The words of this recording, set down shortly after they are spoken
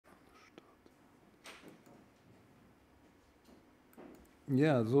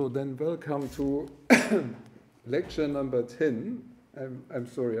Yeah, so then welcome to lecture number 10. I'm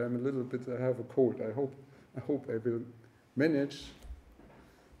sorry, I'm a little bit, I have a cold. I hope I will manage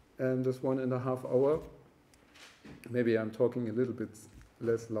this 1.5 hour. Maybe I'm talking a little bit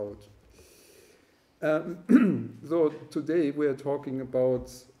less loud. So today we are talking about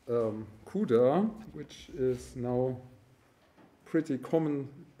Cuda, which is now pretty common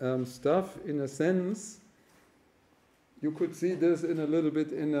stuff. In a sense, you could see this in a little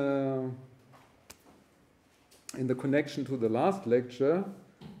bit in the connection to the last lecture,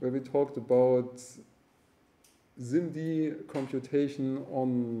 where we talked about SIMD computation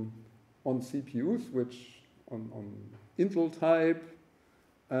on CPUs, which on Intel type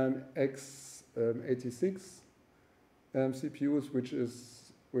x86 CPUs,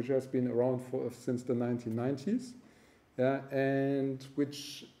 which has been around since the 1990s, and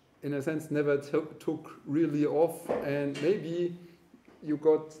which in a sense never took really off, and maybe you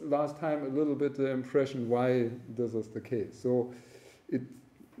got last time a little bit the impression why this is the case. So it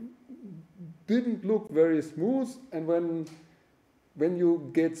didn't look very smooth, and when you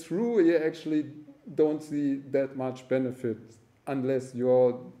get through, you actually don't see that much benefit unless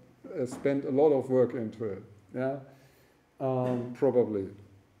you spend a lot of work into it, probably.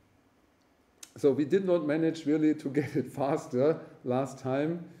 So we did not manage really to get it faster last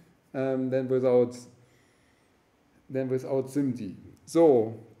time than without SIMD.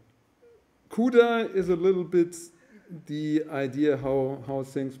 So Cuda is a little bit the idea how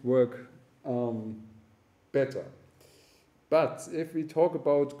things work better. But if we talk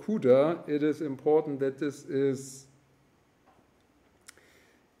about Cuda, it is important that this is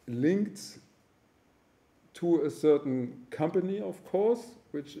linked to a certain company, of course,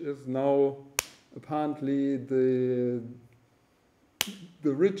 which is now apparently the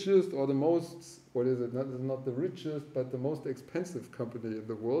richest or the most, what is it, not the richest, but the most expensive company in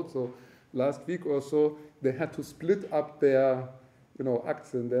the world. So last week or so, they had to split up their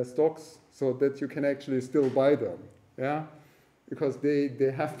Aktien, their stocks, so that you can actually still buy them, because they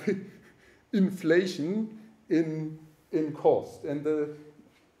have inflation in cost and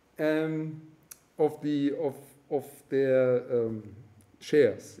of their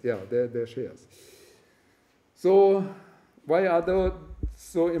shares, their shares. So why are they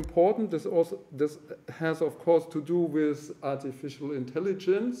so important? This has, of course, to do with artificial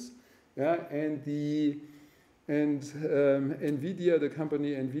intelligence, and NVIDIA, the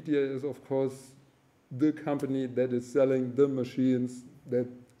company NVIDIA is, of course, the company that is selling the machines that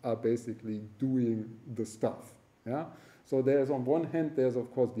are basically doing the stuff. So there's, on one hand, there's,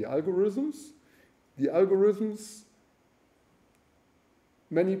 of course, the algorithms. The algorithms,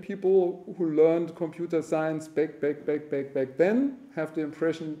 many people who learned computer science back then have the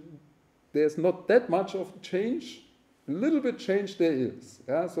impression there's not that much of change. A little bit change there is.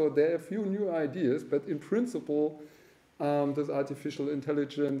 So there are a few new ideas, but in principle, this artificial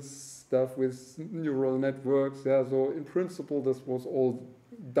intelligence stuff with neural networks, so in principle, this was all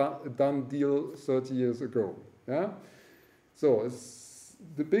done deal 30 years ago. So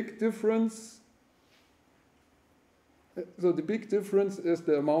the big difference. So the big difference is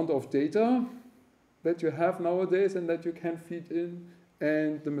the amount of data that you have nowadays and that you can feed in,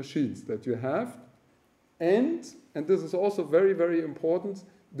 and the machines that you have. And this is also very, very important,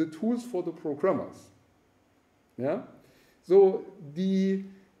 the tools for the programmers. So the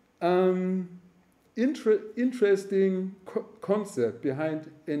interesting concept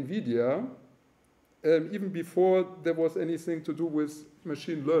behind NVIDIA, even before there was anything to do with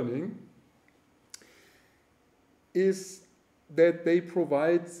machine learning, is that they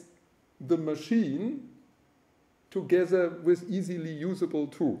provide the machine together with easily usable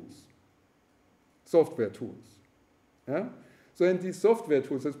tools, software tools. So in these software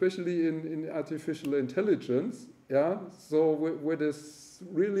tools, especially in artificial intelligence, so what is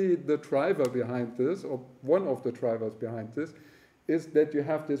really the driver behind this, or one of the drivers behind this, is that you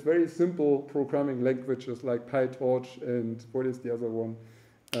have this very simple programming languages like PyTorch and what is the other one?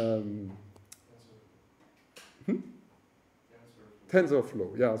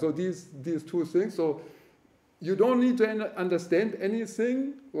 TensorFlow, so these two things. So you don't need to understand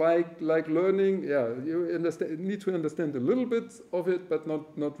anything like learning. You need to understand a little bit of it, but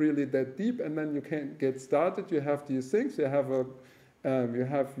not really that deep. And then you can get started. You have these things. You have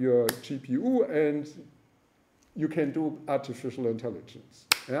your GPU, and you can do artificial intelligence.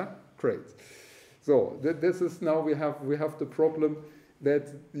 Great. So this is now we have the problem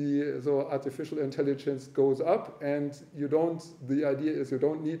that so artificial intelligence goes up, and the idea is you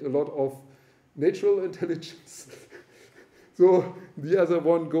don't need a lot of natural intelligence. So the other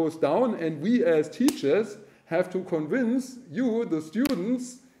one goes down, and we as teachers have to convince you, the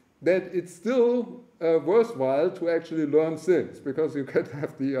students, that it's still worthwhile to actually learn things, because you can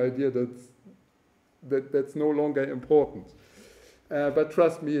have the idea that's no longer important. But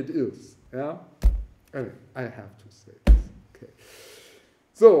trust me, it is. Yeah? Anyway, I have to say this. Okay.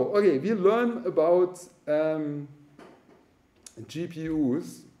 So, okay, we learn about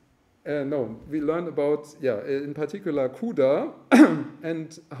GPUs. No, we learn about, in particular, Cuda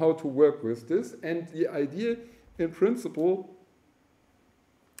and how to work with this. And the idea, in principle,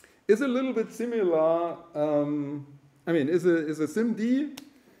 is a little bit similar. Is a SIMD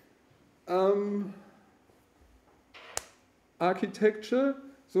architecture.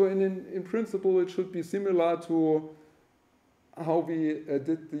 So in principle, it should be similar to how we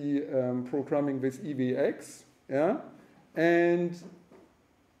did the programming with EVX. Yeah, and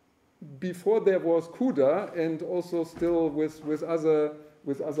before there was Cuda, and also still with other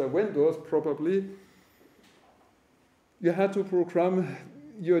vendors probably, you had to program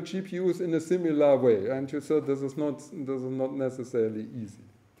your GPUs in a similar way, and you said this is not necessarily easy.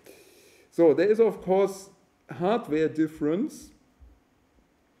 So there is of course hardware difference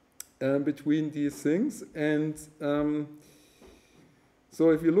between these things, and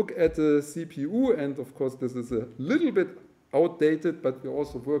so if you look at the CPU, and of course this is a little bit outdated, but we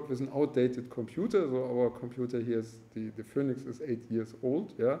also work with an outdated computer. So our computer here is the Phoenix is 8 years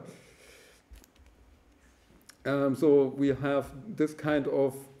old. Yeah. So we have this kind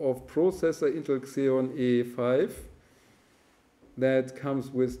of processor, Intel Xeon E5, that comes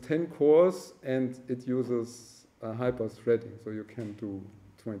with 10 cores, and it uses hyper-threading, so you can do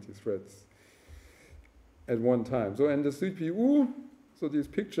 20 threads at one time. So and the CPU, so these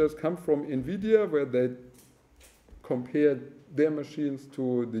pictures come from NVIDIA, where they compare their machines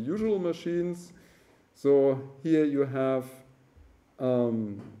to the usual machines. So here you have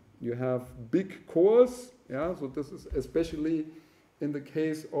big cores. Yeah, so this is especially in the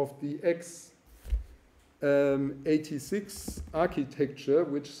case of the x86 architecture,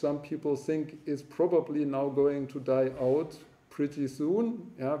 which some people think is probably now going to die out pretty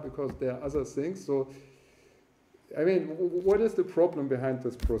soon. Yeah, because there are other things. So I mean, what is the problem behind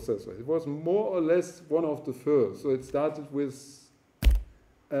this processor? It was more or less one of the first. So it started with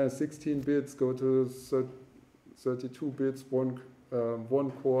 16 bits, go to 32 bits, one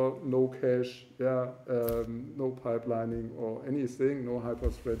core, no cache, no pipelining or anything, no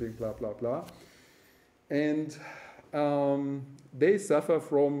hyper-threading, blah, blah, blah. And they suffer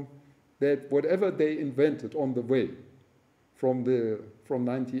from that whatever they invented on the way from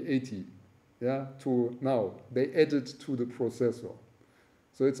 1980. Yeah, to now, they added to the processor.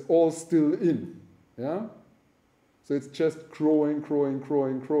 So it's all still in, yeah? So it's just growing,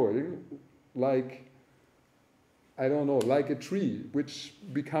 like, I don't know, like a tree, which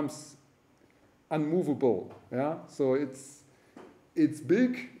becomes unmovable, yeah? So it's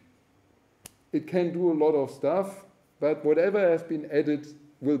big, it can do a lot of stuff, but whatever has been added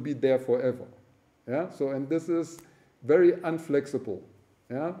will be there forever, yeah? So, and this is very unflexible.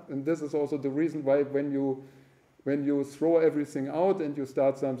 Yeah, and this is also the reason why when you throw everything out and you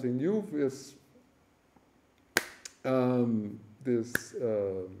start something new with this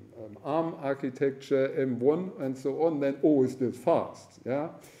ARM architecture, M1 and so on, then is this fast?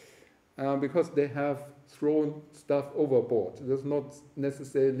 Yeah, because they have thrown stuff overboard. There's not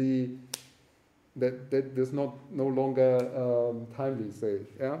necessarily that there's no longer timely, say.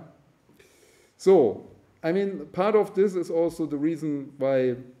 Yeah, so. I mean, part of this is also the reason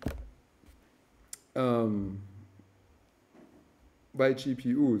why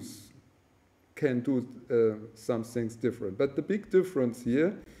GPUs can do some things different. But the big difference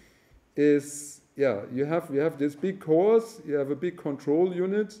here is, you have these big cores, you have a big control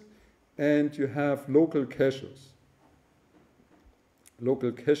unit, and you have local caches.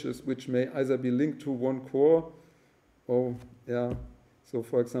 Local caches which may either be linked to one core or, so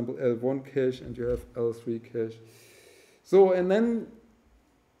for example, L1 cache, and you have L3 cache. So, and then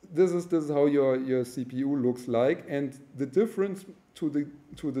this is how your CPU looks like. And the difference to the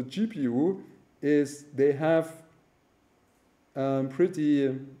GPU is they have a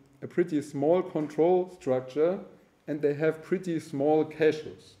pretty small control structure, and they have pretty small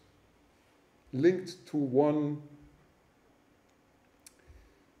caches linked to one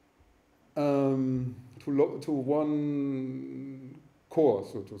core,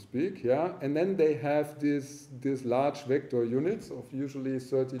 so to speak, yeah, and then they have these large vector units of usually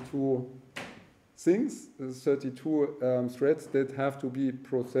 32 things, 32 threads that have to be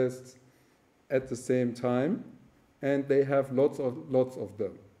processed at the same time, and they have lots of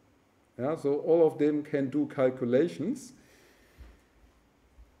them. Yeah, so all of them can do calculations,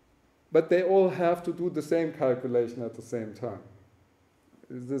 but they all have to do the same calculation at the same time.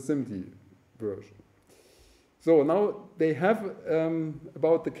 It's the SIMD version. So now they have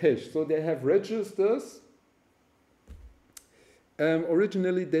about the cache. So they have registers.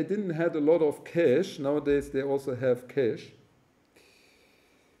 Originally, they didn't have a lot of cache. Nowadays, they also have cache.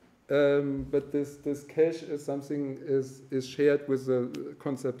 But this cache is something is shared with the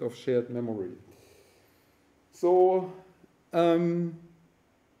concept of shared memory. So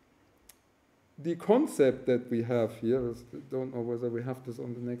the concept that we have here is, I don't know whether we have this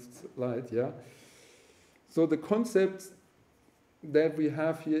on the next slide, yeah. So the concept that we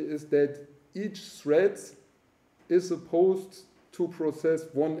have here is that each thread is supposed to process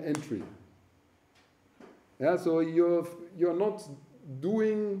one entry. Yeah, so you're not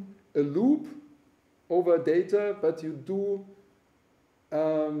doing a loop over data, but you do,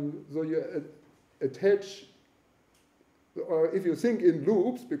 so you attach, or if you think in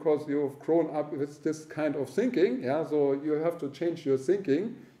loops, because you've grown up with this kind of thinking, yeah, so you have to change your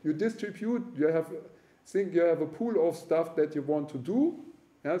thinking. You distribute, you have a pool of stuff that you want to do,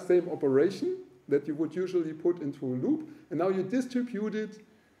 yeah, same operation that you would usually put into a loop, and now you distributed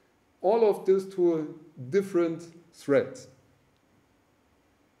all of this to different threads.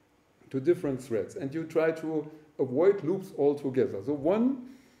 And you try to avoid loops altogether. So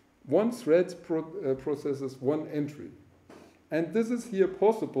one thread processes one entry. And this is here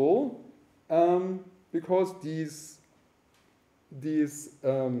possible because these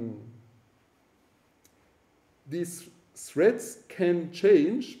threads can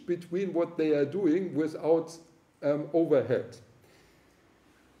change between what they are doing without overhead.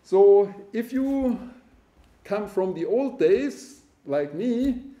 So if you come from the old days, like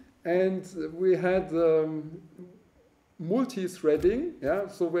me, and we had multi-threading, yeah,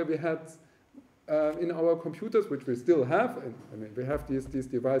 so where we had in our computers, which we still have, and I mean we have these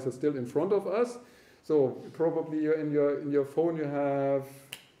devices still in front of us. So probably in your phone you have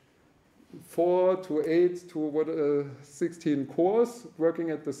 4 to 8 to 16 cores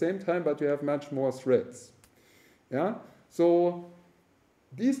working at the same time, but you have much more threads. Yeah. So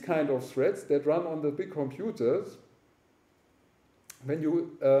these kind of threads that run on the big computers, when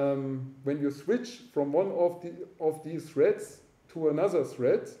you switch from one of these threads to another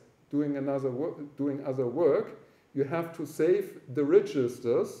thread, doing other work, you have to save the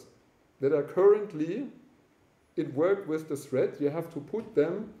registers that are currently in work with the thread. You have to put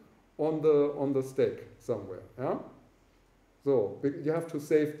them on the stack somewhere. Yeah? So you have to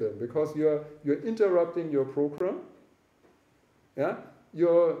save them because you're interrupting your program. Yeah,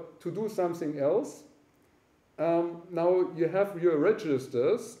 you're to do something else. Now you have your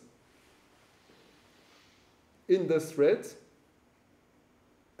registers in the thread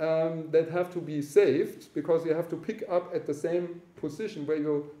that have to be saved because you have to pick up at the same position where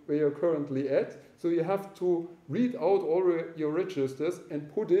you're currently at. So you have to read out all your registers and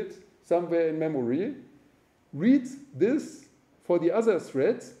put it somewhere in memory. Read this for the other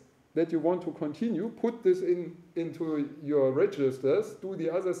threads that you want to continue. Put this into your registers. Do the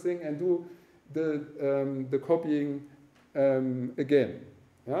other thing and do the copying again.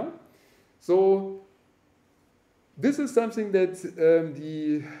 Yeah? So this is something that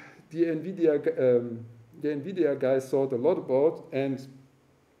the NVIDIA guys thought a lot about, and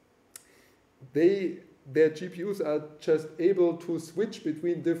their GPUs are just able to switch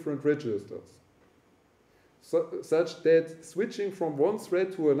between different registers, such that switching from one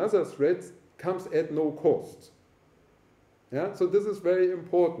thread to another thread comes at no cost. Yeah? So this is very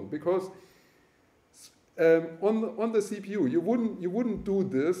important because on the CPU, you wouldn't do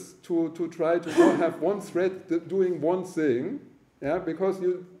this to try to have one thread doing one thing, yeah, because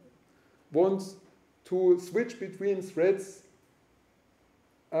you want to switch between threads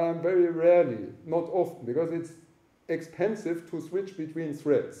very rarely, not often, because it's expensive to switch between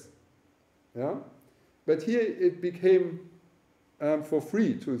threads. Yeah, but here it became for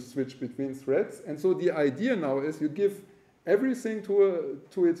free to switch between threads, and so the idea now is you give everything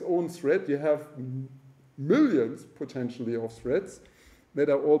to its own thread. You have millions, potentially, of threads that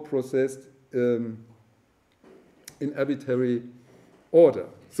are all processed in arbitrary order.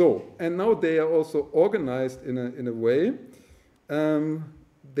 So, and now they are also organized in a way.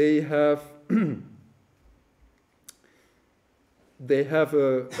 They have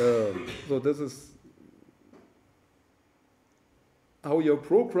so this is how your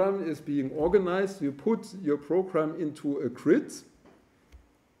program is being organized. You put your program into a grid,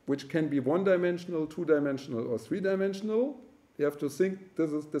 which can be one-dimensional, two-dimensional, or three-dimensional. You have to think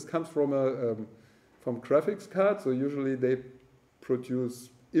this comes from graphics cards. So usually they produce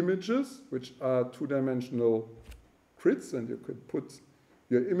images which are two-dimensional grids, and you could put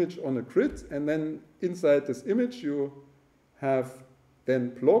your image on a grid, and then inside this image you have then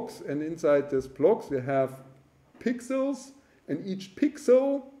blocks, and inside these blocks you have pixels, and each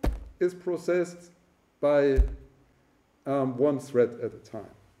pixel is processed by one thread at a time.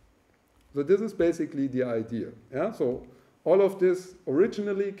 So this is basically the idea. Yeah? So all of this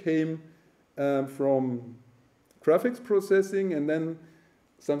originally came from graphics processing, and then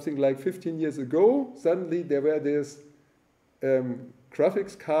something like 15 years ago, suddenly there were this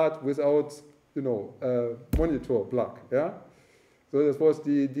graphics card without, monitor plug. Yeah. So this was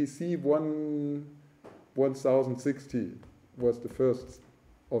the DC1060 was the first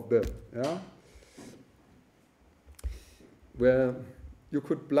of them. Yeah. Where you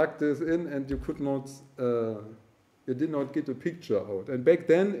could plug this in and you could not, you did not get a picture out. And back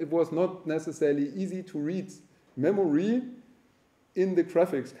then it was not necessarily easy to read memory in the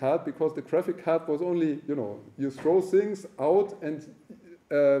graphics card, because the graphic card was only, you throw things out and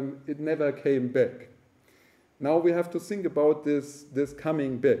it never came back. Now we have to think about this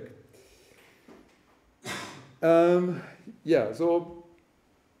coming back. So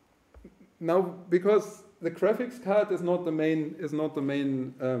now, because the graphics card is not the main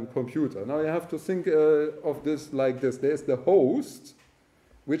computer. Now you have to think of this like this. There's the host,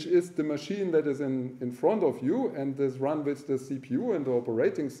 which is the machine that is in front of you and is run with the CPU and the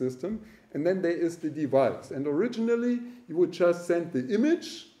operating system. And then there is the device. And originally, you would just send the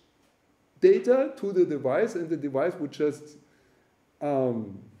image data to the device, and the device would just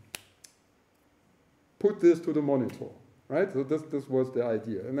put this to the monitor, right? So this was the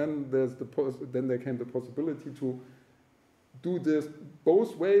idea. And then then there came the possibility to do this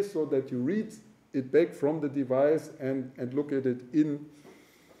both ways, so that you read it back from the device and look at it in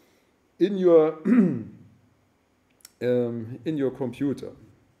your in your computer.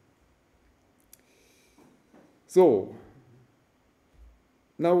 So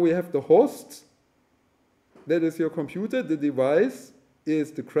now we have the host, that is your computer. The device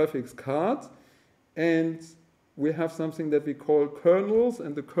is the graphics card, and we have something that we call kernels,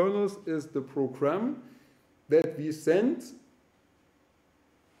 and the kernels is the program that we send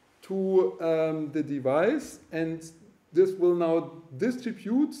to the device, and this will now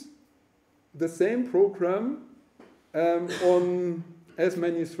distribute the same program on as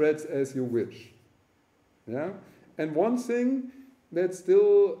many threads as you wish. Yeah? And one thing that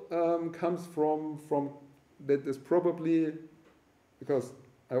still comes from that is probably, because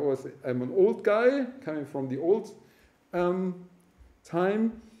I'm an old guy coming from the old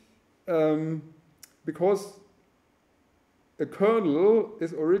time, because a kernel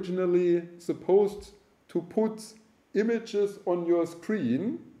is originally supposed to put images on your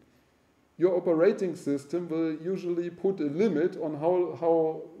screen. Your operating system will usually put a limit on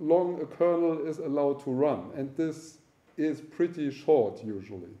how long a kernel is allowed to run, and this is pretty short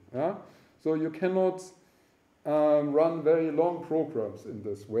usually. Yeah? So you cannot run very long programs in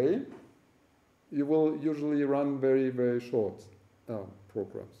this way. You will usually run very, very short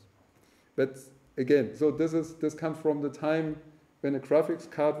programs. But again, so this comes from the time when a graphics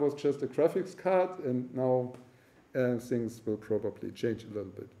card was just a graphics card, and now things will probably change a little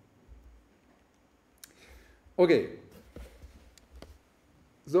bit. Okay,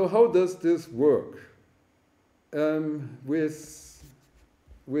 so how does this work with this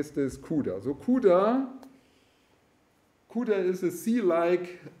Cuda? So Cuda is a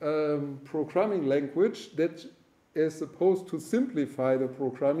C-like programming language that is supposed to simplify the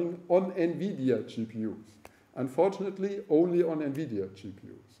programming on NVIDIA GPUs. Unfortunately, only on NVIDIA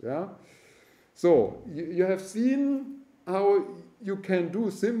GPUs. Yeah. So you have seen how you can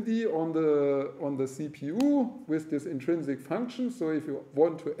do SIMD on the CPU with this intrinsic function. So if you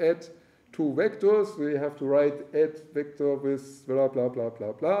want to add two vectors, so you have to write add vector with blah blah blah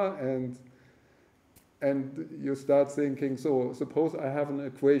blah blah, and you start thinking, so suppose I have an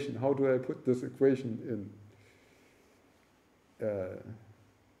equation. How do I put this equation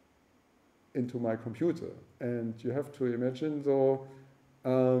into my computer? And you have to imagine, so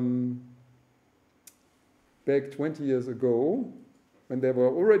back 20 years ago, when there were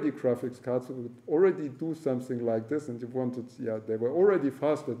already graphics cards that would already do something like this, and you wanted, they were already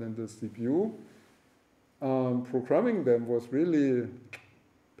faster than the CPU, programming them was really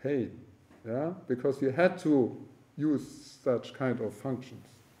pain, yeah, because you had to use such kind of functions.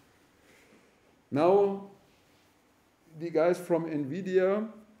 Now, the guys from NVIDIA,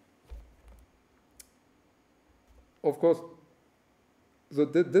 of course, so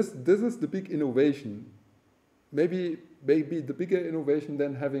this is the big innovation. Maybe the bigger innovation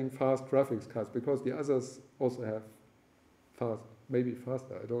than having fast graphics cards, because the others also have fast, maybe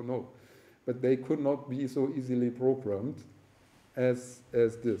faster, I don't know. But they could not be so easily programmed. as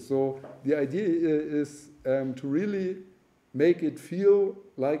this. So the idea is to really make it feel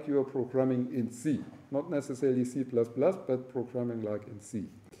like you're programming in C. Not necessarily C++, but programming like in C.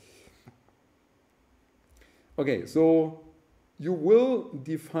 Okay, so you will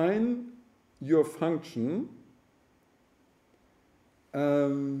define your function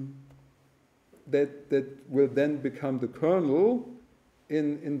that will then become the kernel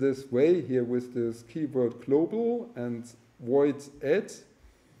in this way here with this keyword global and void add.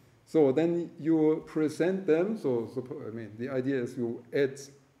 So then you present them. So I mean, the idea is you add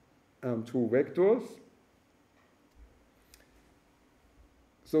two vectors.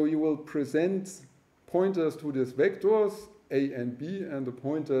 So you will present pointers to these vectors, A and B, and a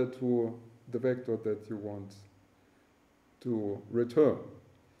pointer to the vector that you want to return.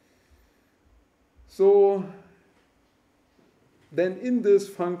 So then in this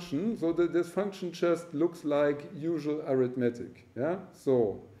function, so this function just looks like usual arithmetic. Yeah?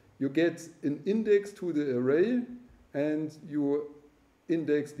 So you get an index to the array, and you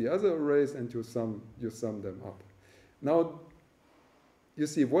index the other arrays, and you sum them up. Now, you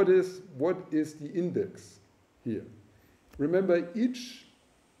see, what is the index here? Remember, each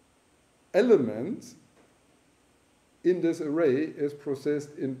element in this array is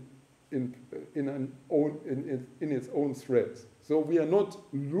processed in its own thread. So we are not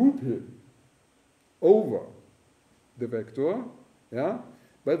looping over the vector, yeah?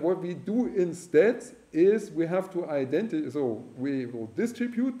 But what we do instead is we have to identify, so we will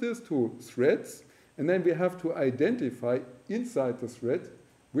distribute this to threads, and then we have to identify inside the thread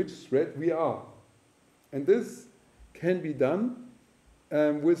which thread we are. And this can be done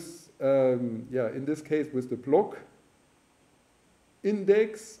with, in this case, with the block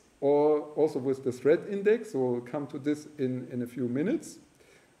index, or also with the thread index. So we'll come to this in a few minutes.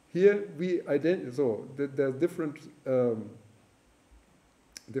 Here we identify, so there are different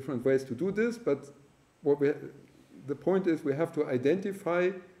ways to do this, but the point is we have to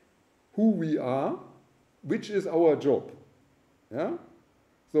identify who we are, which is our job. Yeah?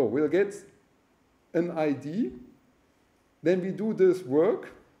 So we'll get an ID, then we do this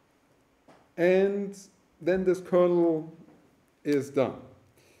work, and then this kernel is done.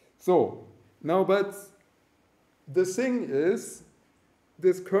 So now, but the thing is,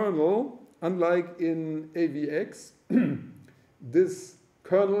 this kernel, unlike in AVX, this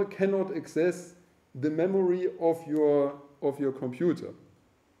kernel cannot access the memory of your computer.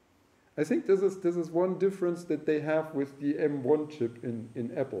 I think this is one difference that they have with the M1 chip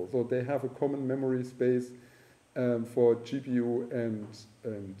in Apple. So they have a common memory space for GPU and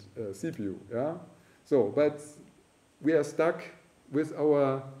CPU. Yeah. So, but we are stuck with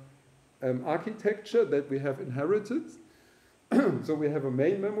our architecture that we have inherited. So we have a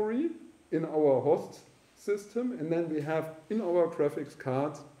main memory in our host system, and then we have in our graphics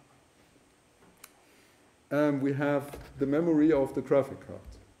card, we have the memory of the graphic card.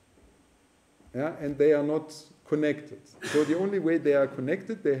 Yeah, and they are not connected. So the only way they are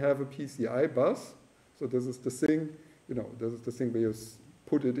connected, they have a PCI bus. So this is the thing, this is the thing where you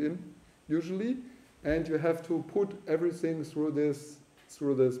put it in usually, and you have to put everything through this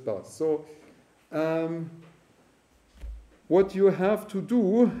bus. So what you have to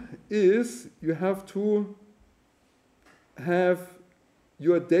do is you have to have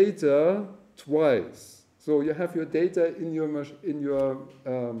your data twice. So you have your data in your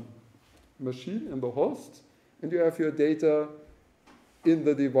machine, in the host, and you have your data in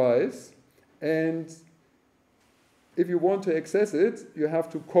the device. And if you want to access it, you have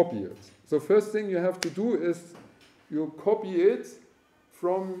to copy it. So first thing you have to do is you copy it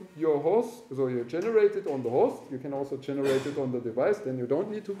from your host. So you generate it on the host. You can also generate it on the device. Then you don't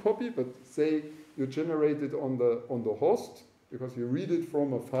need to copy, but say you generate it on the host because you read it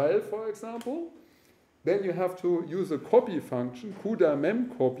from a file, for example. Then you have to use a copy function, Cuda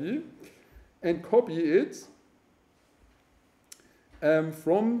memcopy, and copy it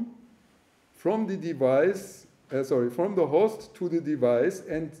from the device, from the host to the device.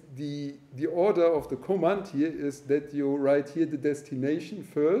 And the order of the command here is that you write here the destination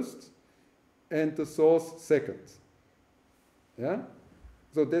first and the source second. Yeah?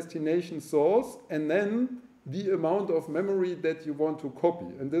 So destination source, and then the amount of memory that you want to copy.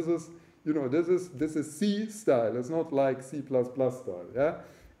 And this is, this is C style. It's not like C++ style. Yeah?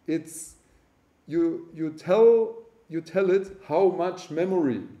 It's you tell it how much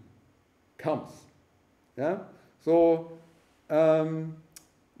memory comes. Yeah. So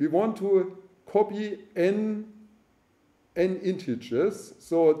we want to copy n integers.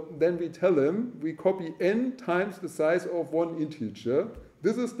 So then we tell him we copy n times the size of one integer.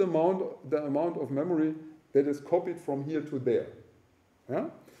 This is the amount of memory that is copied from here to there. Yeah?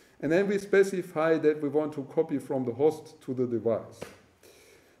 And then we specify that we want to copy from the host to the device.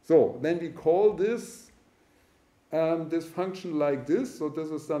 So then we call this this function like this. So this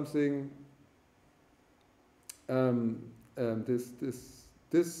is something.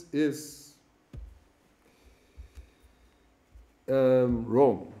 This is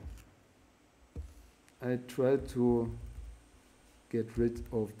wrong. I tried to get rid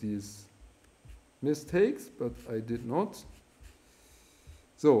of these mistakes, but I did not.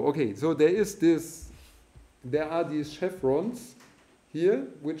 So, okay, so there are these chevrons here,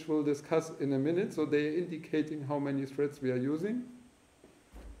 which we'll discuss in a minute. So they are indicating how many threads we are using.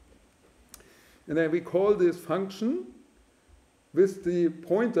 And then we call this function with the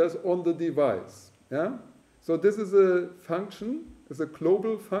pointers on the device. Yeah? So this is a function, it's a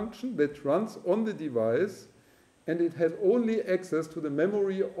global function that runs on the device, and it has only access to the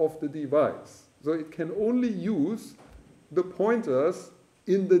memory of the device. So it can only use the pointers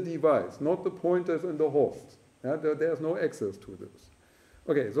in the device, not the pointers in the host. Yeah? There's no access to this.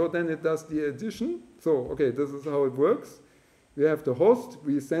 Okay, so then it does the addition. So, okay, this is how it works. We have the host,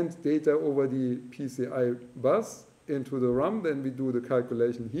 we send data over the PCI bus into the RAM, then we do the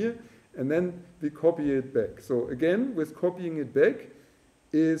calculation here, and then we copy it back. So again, with copying it back,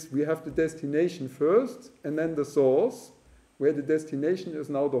 we have the destination first, and then the source, where the destination is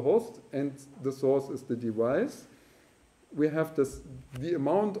now the host, and the source is the device. We have the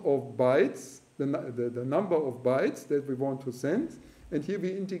amount of bytes, the number of bytes that we want to send, and here we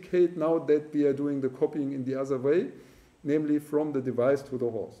indicate now that we are doing the copying in the other way, namely from the device to the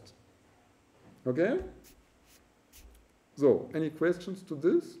host. Okay? So, any questions to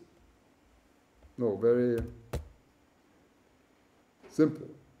this? No, very simple.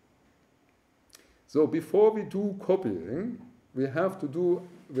 So before we do copying, we have to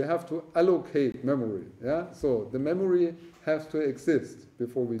allocate memory. Yeah? So the memory has to exist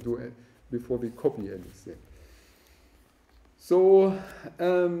before we copy anything. So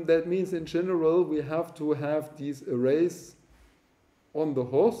that means in general we have to have these arrays on the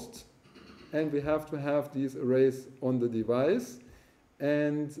host, and we have to have these arrays on the device.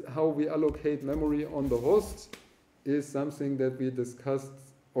 And how we allocate memory on the host is something that we discussed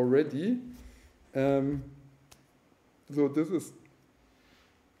already. So this is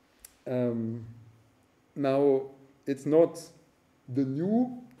now it's not the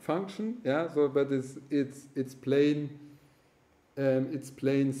new function, yeah. So but it's plain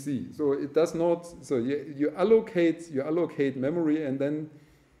C. So it does not. So you allocate memory, and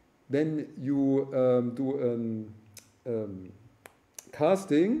then you do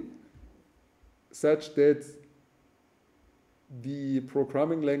casting such that the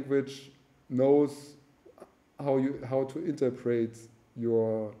programming language knows how to interpret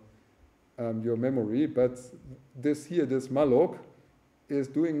your memory. But this malloc is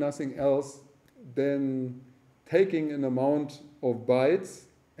doing nothing else than taking an amount of bytes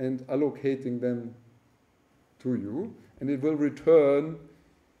and allocating them to you, and it will return.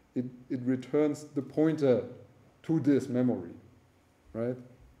 It returns the pointer to this memory, right?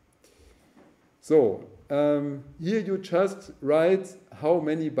 So here you just write how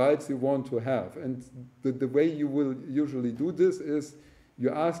many bytes you want to have, and the way you will usually do this is you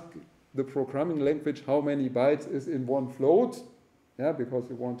ask the programming language how many bytes is in one float, yeah, because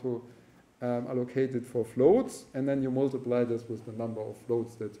you want to allocate it for floats, and then you multiply this with the number of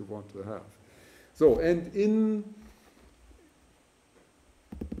floats that you want to have. So, and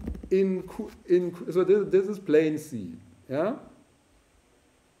so this is plain C, yeah.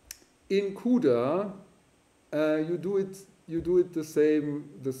 In Cuda, you do it the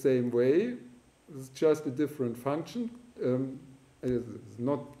same way. It's just a different function. It's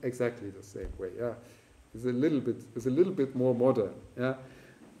not exactly the same way, yeah. It's a little bit more modern, yeah.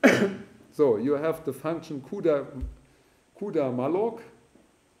 So you have the function Cuda malloc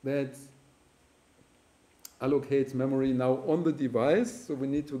that allocates memory now on the device. So we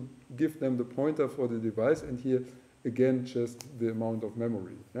need to give them the pointer for the device, and here again just the amount of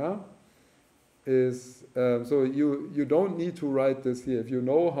memory. Yeah, so you don't need to write this here. If you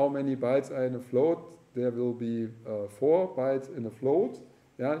know how many bytes are in a float, there will be 4 bytes in a float.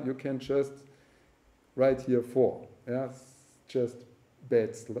 Yeah, you can just write here 4. Yeah, it's just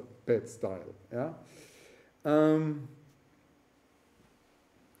bad style. Yeah.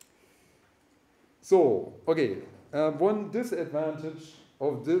 So, okay, one disadvantage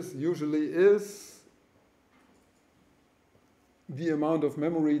of this usually is the amount of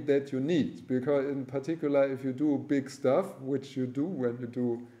memory that you need, because in particular if you do big stuff, which you do when you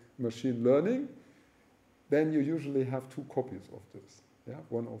do machine learning, then you usually have 2 copies of this. Yeah,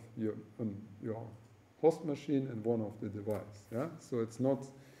 one of your host machine and one of the device. Yeah, so it's not,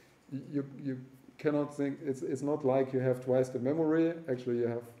 you cannot think, it's not like you have twice the memory. Actually, you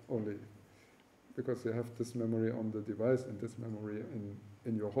have only, because you have this memory on the device and this memory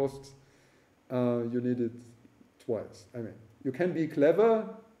in your host, you need it twice. I mean, you can be clever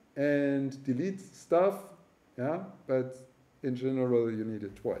and delete stuff, yeah, but in general, you need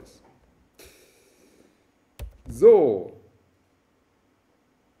it twice. So,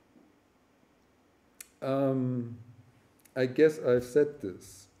 I guess I've said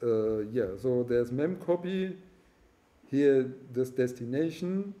this. Yeah, so there's memcopy, here this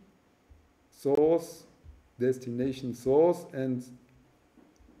destination, source, destination source, and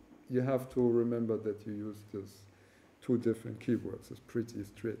you have to remember that you use this two different keywords. It's pretty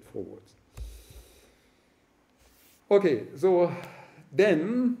straightforward. Okay, so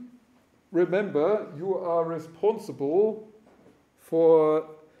then remember you are responsible for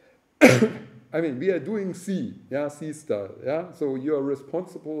I mean, we are doing C, yeah, C style, yeah? So you are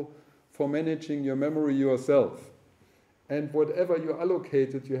responsible for managing your memory yourself. And whatever you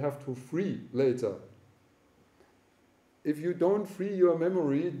allocated, you have to free later. If you don't free your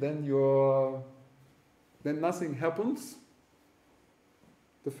memory, then nothing happens.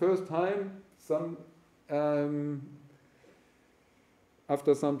 The first time,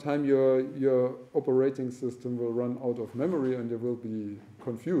 after some time, your operating system will run out of memory and you will be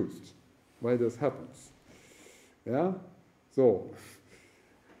confused why this happens. Yeah? So,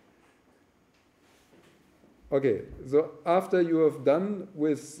 okay, so after you have done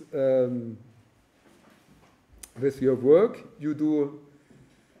with your work, you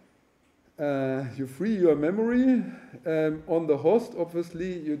free your memory on the host.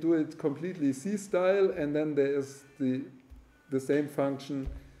 Obviously, you do it completely C style, and then there is the same function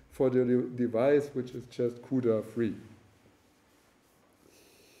for the device, which is just Cuda free.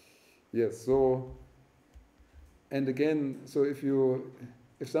 Yes, so, and again, so if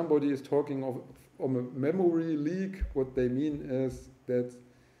somebody is talking of a memory leak, what they mean is that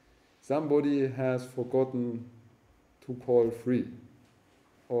somebody has forgotten to call free.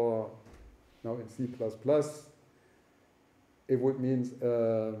 Or now in C++, it would mean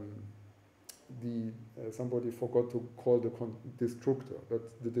somebody forgot to call the destructor. But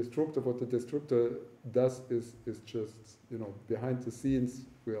what the destructor does is just, behind the scenes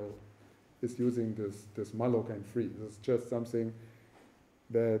is using this malloc and free. This is just something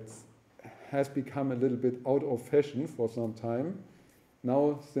that has become a little bit out of fashion for some time.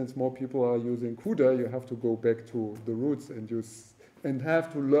 Now, since more people are using Cuda, you have to go back to the roots and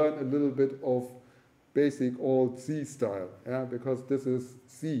have to learn a little bit of basic old C style, yeah, because this is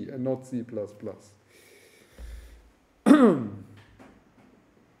C and not C++.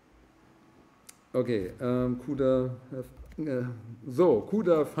 Okay, Cuda. So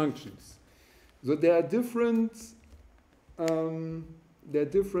Cuda functions. So there are different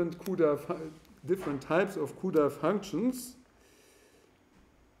different types of Cuda functions.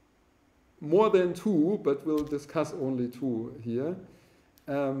 More than two, but we'll discuss only two here.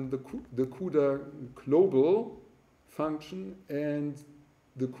 The Cuda global function and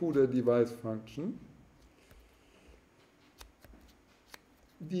the Cuda device function.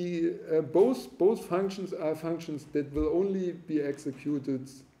 Both functions are functions that will only be executed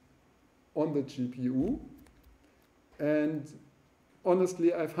on the GPU. And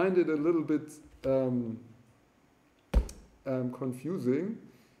honestly, I find it a little bit confusing.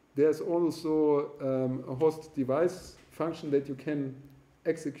 There's also a host device function that you can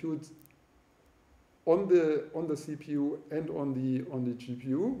execute on the CPU and on the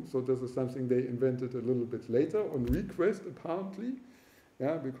GPU. So this is something they invented a little bit later on request, apparently.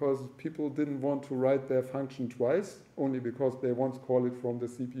 Yeah, because people didn't want to write their function twice, only because they once call it from the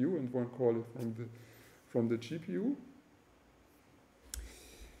CPU and once call it from the GPU.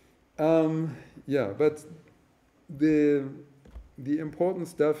 Yeah, but the important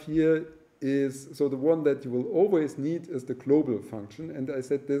stuff here is, so the one that you will always need is the global function. And I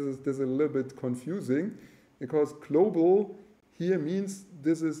said this is a little bit confusing, because global here means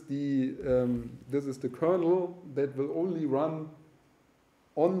this is the kernel that will only run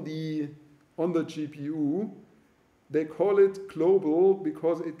on the GPU. They call it global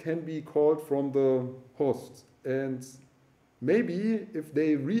because it can be called from the host. And maybe if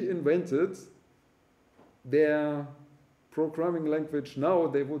they reinvented their programming language now,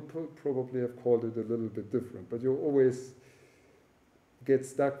 they would probably have called it a little bit different. But you always get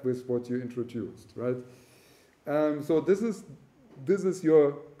stuck with what you introduced, right? So this is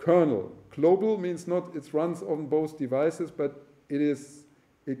your kernel. Global means not it runs on both devices, but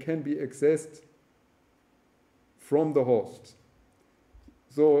it can be accessed from the host.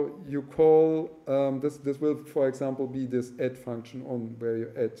 So you call, this will, for example, be this add function on where you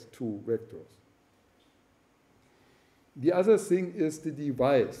add two vectors. The other thing is the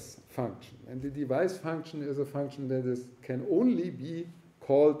device function. And the device function is a function that can only be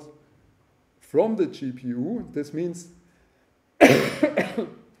called from the GPU. This means a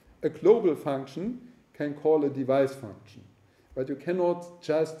global function can call a device function. But you cannot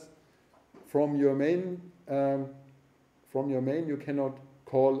just from your main you cannot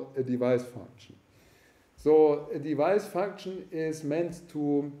call a device function. So a device function is meant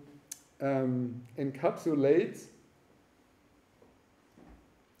to encapsulate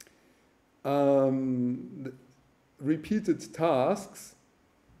repeated tasks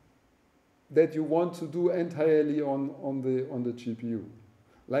that you want to do entirely on the GPU.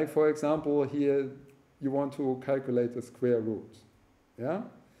 Like for example, here you want to calculate the square root. Yeah.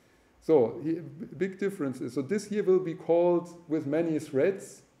 So here, big difference is, so this here will be called with many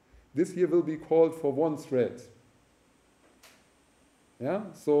threads. This here will be called for one thread.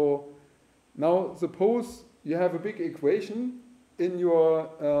 Yeah. So now suppose you have a big equation in your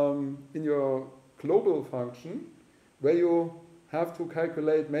global function where you have to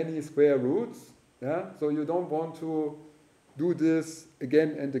calculate many square roots. Yeah. So you don't want to do this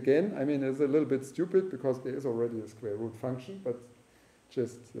again and again. I mean, it's a little bit stupid because there is already a square root function, but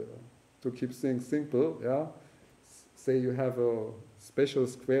just to keep things simple, yeah. Say you have a special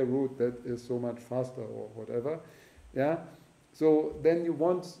square root that is so much faster or whatever, yeah. So then you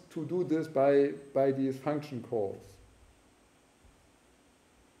want to do this by these function calls.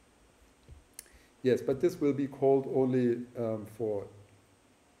 Yes, but this will be called only for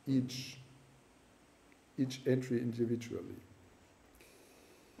each entry individually.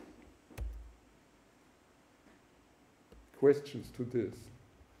 Questions to this,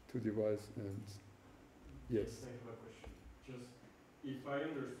 to device and yes. I have a question. Just if I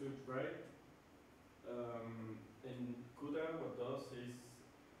understood right, in Cuda, what does is,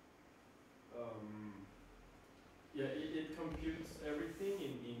 it computes everything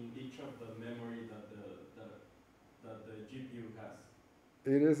in each of the memory that the GPU has.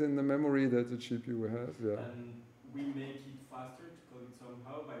 It is in the memory that the GPU has, yeah. And we make it faster to code it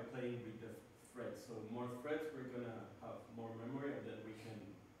somehow by playing with the threads. So more threads, we're gonna have more memory, and then we can.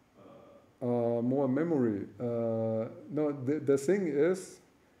 More memory. No, the thing is,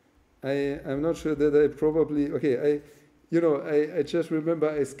 I'm not sure that I probably I just remember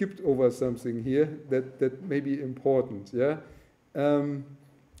I skipped over something here that may be important. Yeah.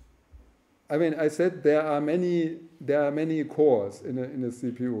 I mean, I said there are many cores in a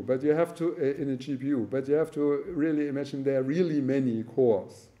CPU, but you have to in a GPU, but you have to really imagine there are really many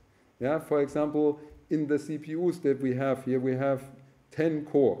cores. Yeah. For example, in the CPUs that we have here, we have 10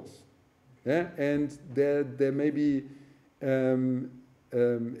 cores. Yeah, and there may be in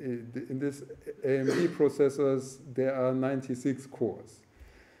this AMD processors there are 96 cores.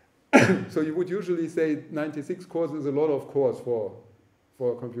 So you would usually say 96 cores is a lot of cores for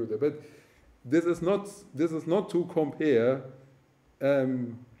a computer, but this is not to compare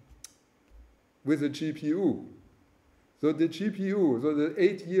with a GPU. So the GPU, so the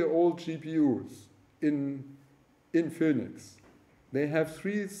 8-year-old GPUs in Phoenix, they have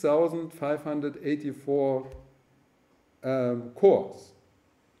 3,584 cores.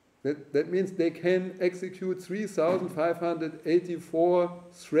 That means they can execute 3,584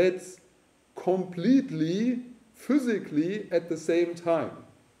 threads completely, physically at the same time.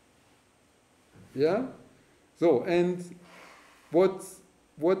 Yeah? So, and what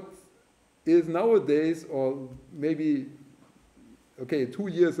is nowadays, or maybe, 2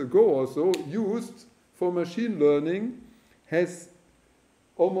 years ago or so, used for machine learning has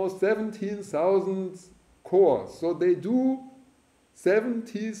almost 17,000 cores. So they do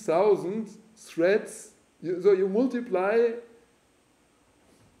 70,000 threads. So you multiply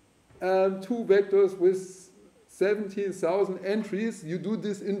 2 vectors with 17,000 entries. You do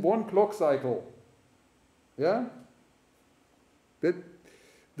this in 1 clock cycle. Yeah? That's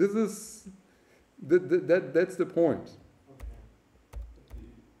the point.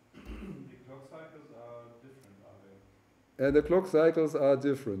 The clock cycles are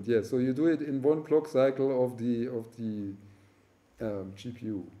different, yes. So you do it in 1 clock cycle of the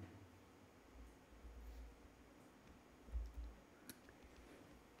GPU.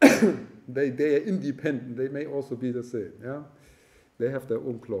 They are independent. They may also be the same. Yeah, they have their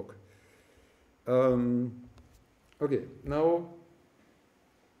own clock. Okay, now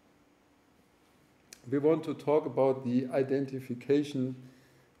we want to talk about the identification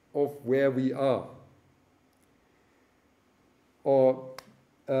of where we are. Or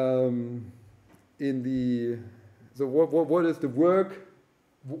so what is the work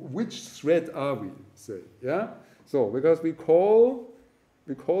which thread are we, say, yeah? So, because we call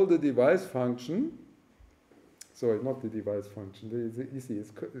the device function, sorry, not the device function, it's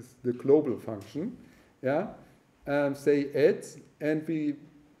the global function, yeah? Say add, and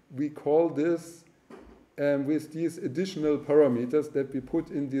we call this with these additional parameters that we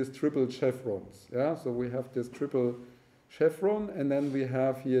put in these triple chevrons, yeah? So we have this triple chevron, and then we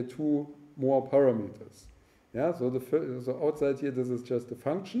have here 2 more parameters. Yeah, so so outside here, this is just a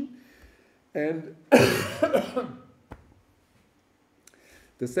function. And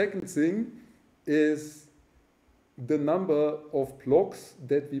the second thing is the number of blocks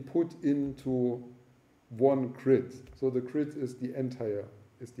that we put into one grid. So the grid is the entire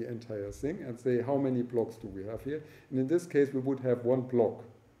thing, and say how many blocks do we have here. And in this case, we would have 1 block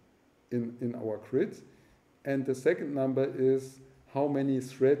in our grid. And the second number is how many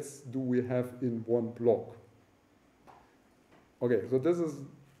threads do we have in 1 block. Okay, so this is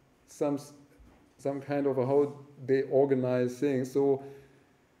some kind of how they organize things. So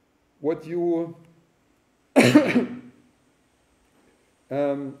what you so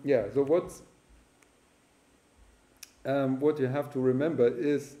what you have to remember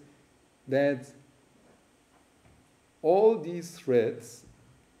is that all these threads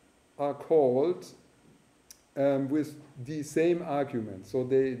are called with the same arguments. So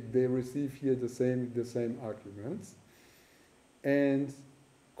they receive here the same arguments. And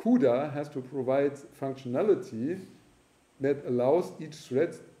Cuda has to provide functionality that allows each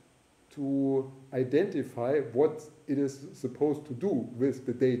thread to identify what it is supposed to do with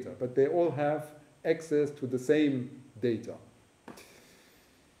the data. But they all have access to the same data.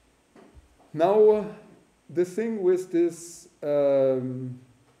 Now, the thing with this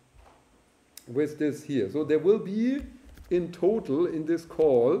here. So there will be, in total, in this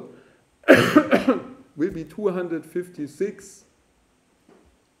call, will be 256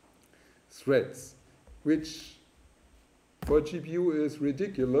 threads, which for GPU is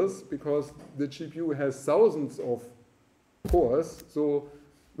ridiculous because the GPU has thousands of cores. So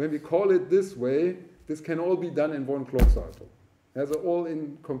when we call it this way, this can all be done in 1 clock cycle. As all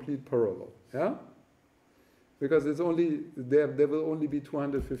in complete parallel. Yeah? Because it's only there will only be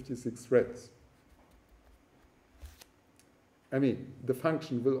 256 threads. I mean, the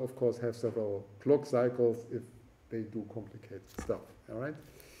function will of course have several clock cycles if they do complicated stuff. All right.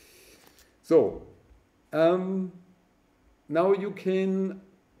 So now you can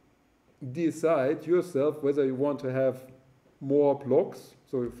decide yourself whether you want to have more blocks.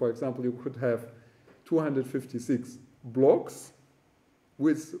 So, for example, you could have 256 blocks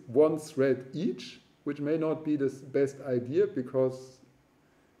with 1 thread each, which may not be the best idea because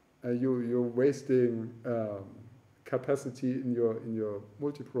you're wasting capacity in your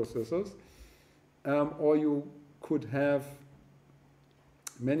multiprocessors. Or you could have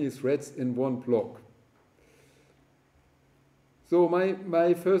many threads in 1 block. So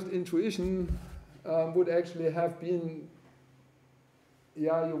my first intuition would actually have been,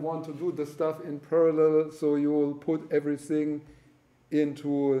 yeah, you want to do the stuff in parallel, so you will put everything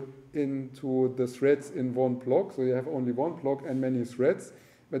into the threads in 1 block. So you have only 1 block and many threads.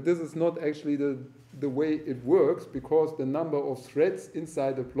 But this is not actually the way it works, because the number of threads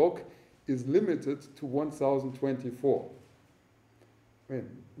inside a block is limited to 1024. I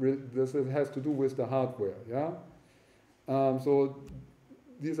mean, this has to do with the hardware, yeah? So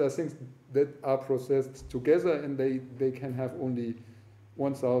these are things that are processed together, and they can have only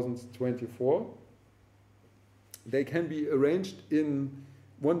 1024. They can be arranged in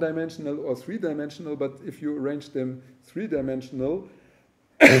 1-dimensional or 3-dimensional, but if you arrange them 3-dimensional,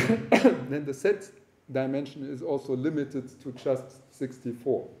 then the set dimension is also limited to just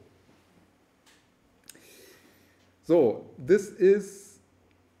 64. So this is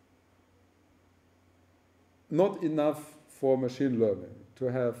not enough for machine learning to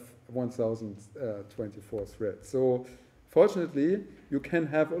have 1024 threads. So fortunately, you can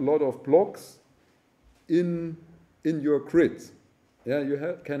have a lot of blocks in your grid. Yeah,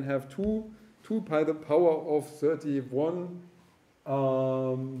 you can have two by the power of 31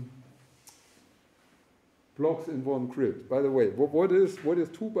 blocks in 1 grid. By the way, what is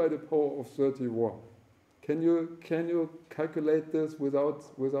 2 by the power of 31? Can you calculate this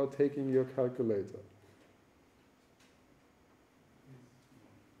without taking your calculator?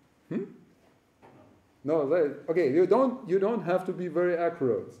 No, okay. You don't have to be very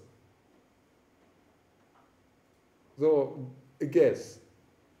accurate. So a guess.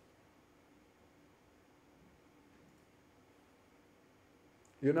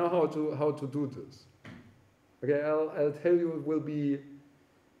 You know how to do this. Okay, I'll tell you. It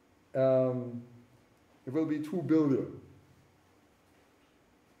will be 2 billion.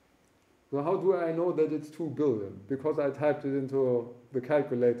 So how do I know that it's 2 billion? Because I typed it into the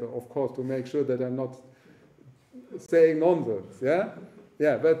calculator, of course, to make sure that I'm not saying nonsense, yeah?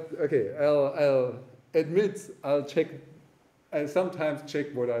 Yeah, but okay, I'll admit I'll check. I sometimes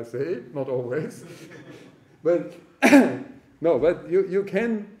check what I say, not always. But no, but you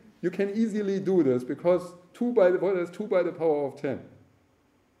can easily do this because what is 2 by the power of 10?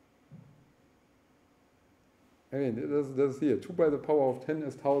 I mean, this here, 2 by the power of 10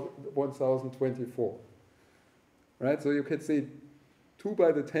 is 1024. Right? So you could say 2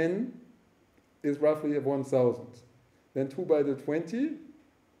 by the 10 is roughly 1,000. Then 2 by the 20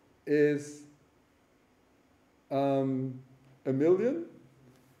 is a million.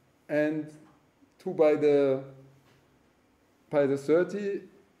 And 2 by the 30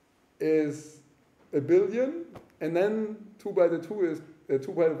 is a billion. And then 2 by the 2 is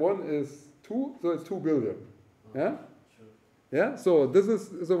 2 by the 1 is 2, so it's 2 billion. Yeah? Sure. Yeah, so this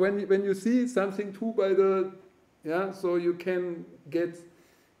is, so when you see something 2 by the, yeah, so you can get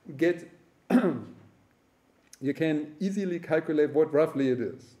you can easily calculate what roughly it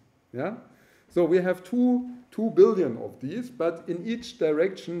is. Yeah? So we have 2 billion of these, but in each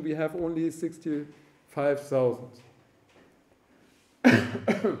direction we have only 65,000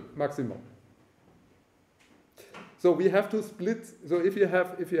 maximum. So we have to split, so if you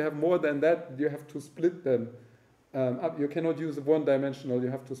have more than that, you have to split them up. You cannot use one-dimensional, you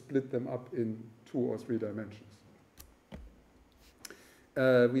have to split them up in 2 or 3 dimensions.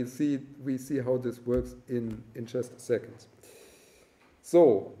 We see how this works in just a second.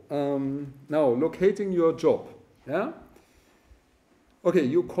 So now locating your job. Yeah. Okay,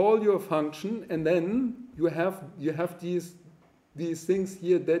 you call your function, and then you have these things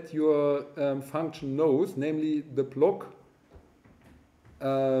here that your function knows, namely the block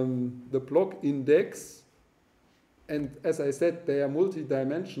index. And as I said, they are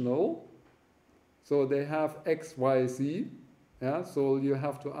multidimensional, so they have x, y, z. Yeah, so you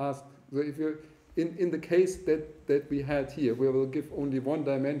have to ask. So if you, in the case that we had here, we will give only one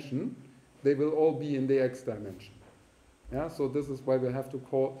dimension. They will all be in the x dimension. Yeah, so this is why we have to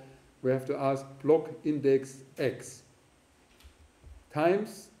ask block index x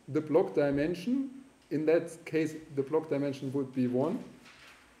times the block dimension. In that case, the block dimension would be 1.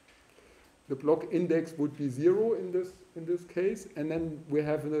 The block index would be 0 in this case, and then we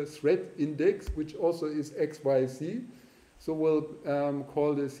have the thread index, which also is x, y, z. So we'll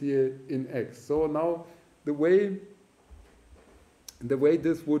call this here in x. So now the way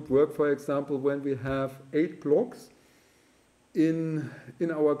this would work, for example, when we have 8 blocks in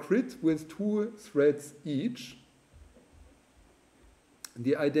our grid with 2 threads each,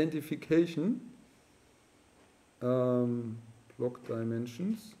 the identification block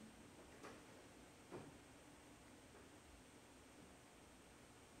dimensions.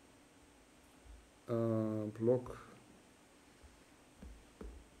 Block.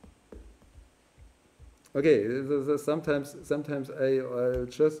 Okay, sometimes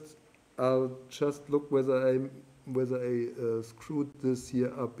I'll just look whether I screwed this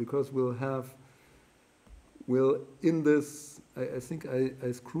here up, because in this, I think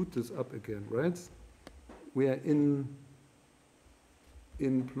I screwed this up again, right? We are in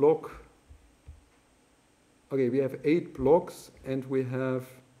block. Okay, we have 8 blocks and we have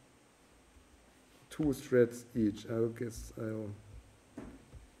 2 threads each. I guess I'll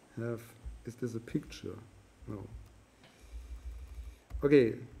have. Is this a picture? No.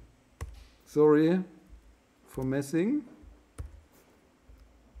 Okay. Sorry for messing.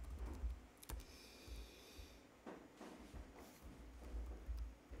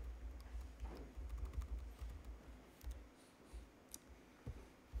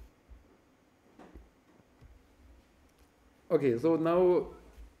 Okay, so now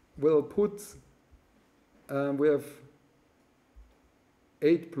we'll put, we have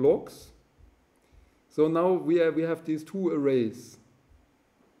 8 blocks. So now we have these 2 arrays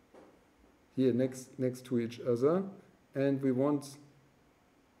here next to each other, and we want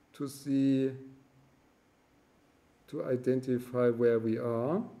to identify where we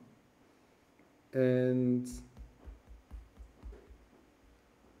are, and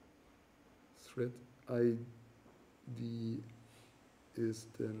thread ID is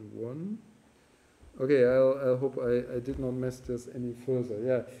then 1. Okay, I hope I did not mess this any further.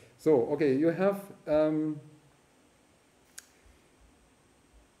 Yeah. So, okay, you have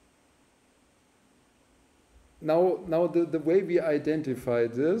now the way we identify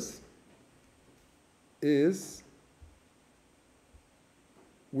this is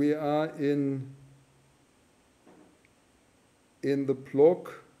we are in the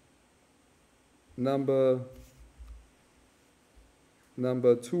block number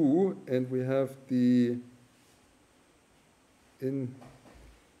number 2, and we have the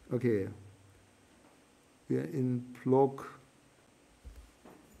okay, we are in block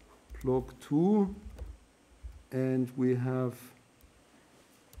 2, and we have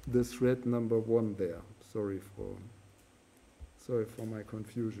the thread number 1 there. Sorry for my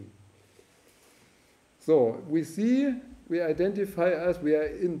confusion. So we identify as we are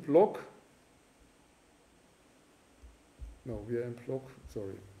in block. No, we are in block.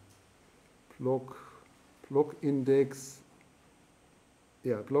 Sorry, block index.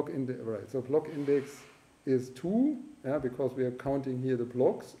 Yeah, block index. Right. So block index is 2. Yeah, because we are counting here the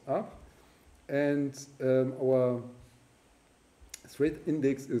blocks up, and our thread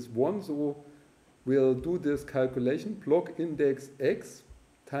index is 1. So we'll do this calculation: block index x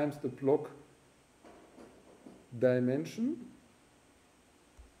times the block dimension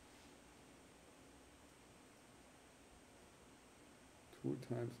 (2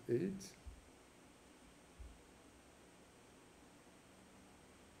 times 8).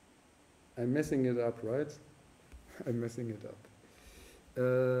 I'm messing it up, right? I'm messing it up.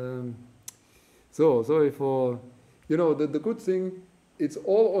 So sorry for, the good thing, it's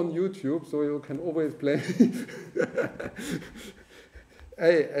all on YouTube, so you can always play.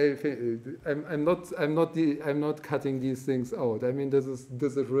 I'm not cutting these things out. I mean, this is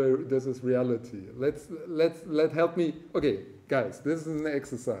reality. Let help me. Okay, guys, this is an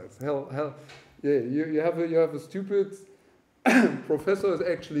exercise. Yeah, you have a stupid professor is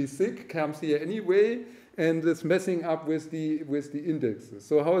actually sick, comes here anyway, and is messing up with the indexes.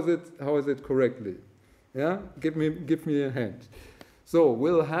 So how is it correctly? Yeah, give me a hand. So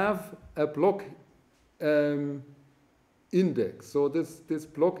we'll have a block index. So this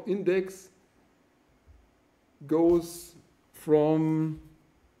block index goes from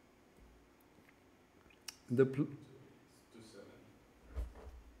the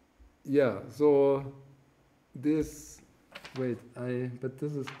yeah. So this. Wait, but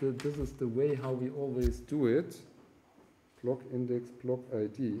this is the way how we always do it. Block index, block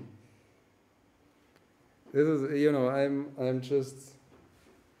ID. This is, I'm just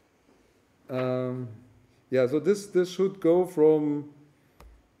yeah. So this should go from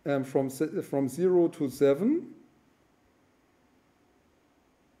 0 to 7.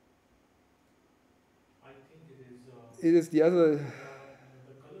 I think it is. It is the other. The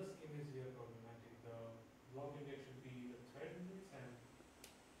color scheme is here problematic. The block index should be the thread index, and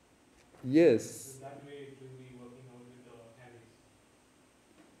yes. so that way it will be working out with the arrays.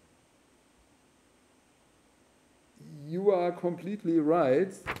 You are completely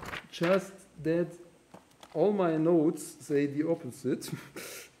right. Just that all my notes say the opposite.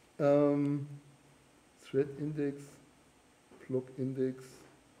 Thread index, block index.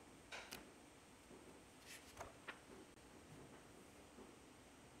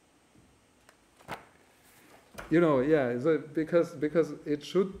 Yeah. So because it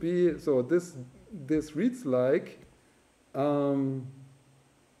should be, so this reads like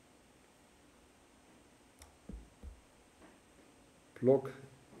block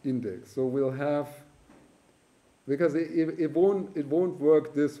index. So we'll have, because it won't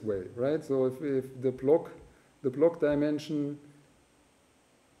work this way, right? So if the block dimension,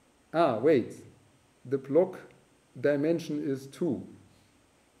 the block dimension is 2.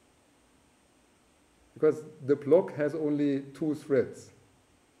 Because the block has only 2 threads.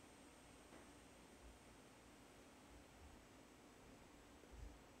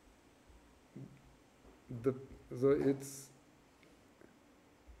 So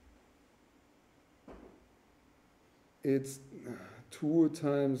it's 2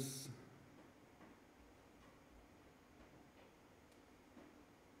 times.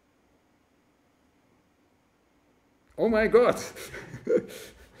 Oh my God!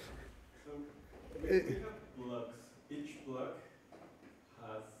 We have blocks. Each block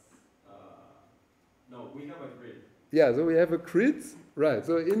has, no, we have a grid. Yeah, so we have a grid, right?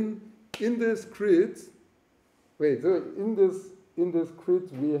 So in this grid, so in this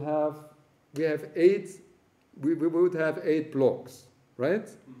grid we have 8. We would have 8 blocks, right?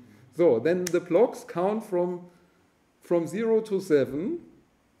 Mm-hmm. So then the blocks count from 0 to 7,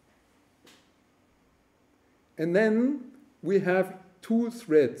 and then we have 2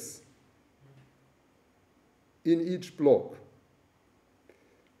 threads in each block.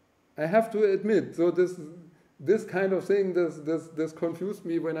 I have to admit, so this kind of thing, this confused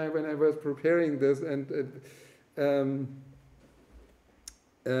me when I was preparing this,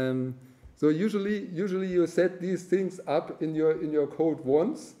 so usually you set these things up in your code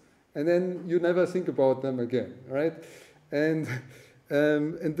once, and then you never think about them again, right? And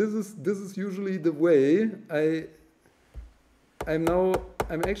this is usually the way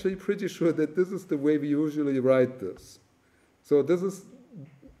I'm actually pretty sure that this is the way we usually write this. So this is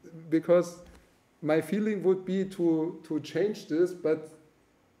because my feeling would be to change this, but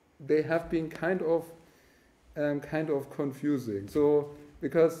they have been kind of confusing. So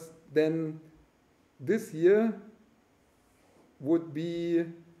because then this here would be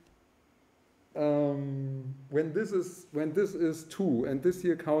when this is 2 and this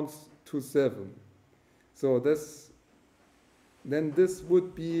here counts to 7. So then this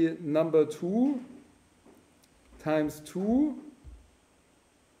would be number 2 times 2.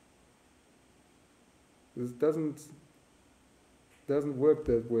 This doesn't work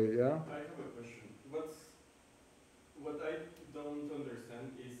that way, yeah? I have a question. What I don't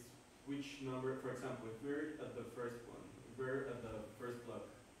understand is which number, for example, if we're at the first one, if we're at the first block,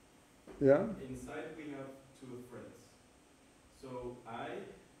 Yeah? inside we have 2 threads. So I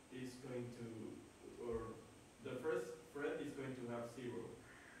is going to, or the first thread is going to have 0,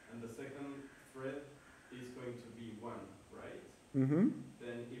 and the second thread is going to be 1, right? Mm-hmm.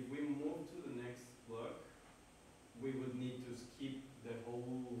 Then if we move to the next block, we would need to skip the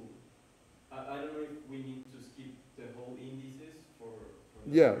whole, I don't know if we need to skip the whole indices for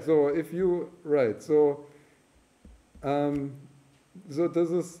the Yeah, thread. so if you, right, so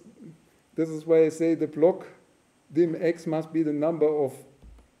this is why I say the block dim x must be the number of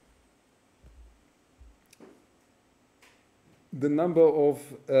so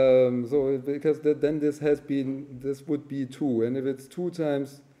because then this would be 2, and if it's 2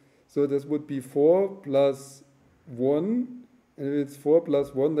 times, so this would be 4 plus 1, and if it's 4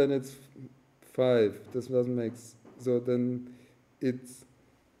 plus 1, then it's 5. This doesn't make so then it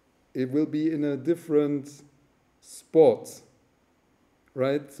will be in a different spot,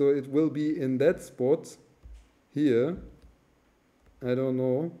 right? So it will be in that spot here. I don't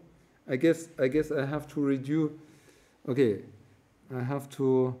know. I guess I have to reduce. Okay, I have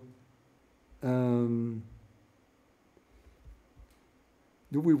to.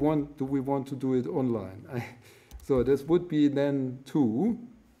 Do we want to do it online? So this would be then 2,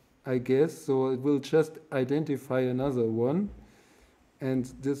 I guess. So it will just identify another one, and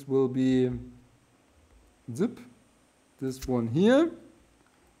this will be zip, this one here,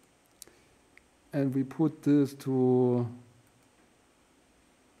 and we put this to.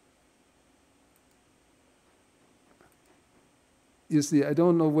 You see, I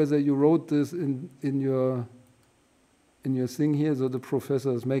don't know whether you wrote this in your thing here, so the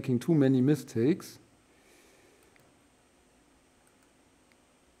professor is making too many mistakes.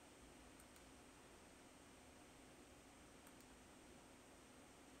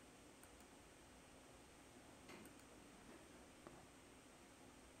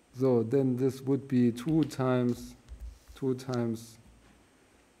 So then this would be 2 times,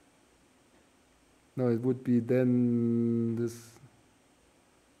 no, it would be then this,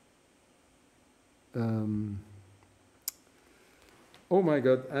 oh my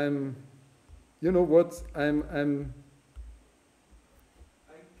God, you know what, I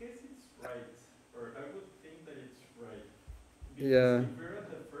guess it's right, or I would think that it's right. Because Yeah. if we're at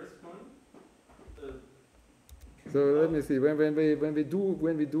the first one, so let me see, when we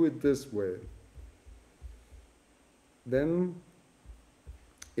do it this way, then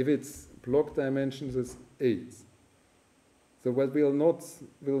if it's block dimensions is 8. So what will not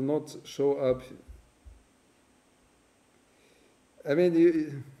show up. I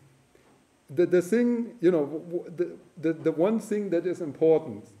mean, the thing, you know, the one thing that is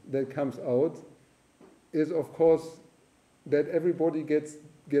important that comes out is, of course, that everybody gets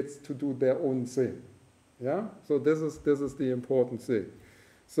to do their own thing. Yeah. So this is the important thing.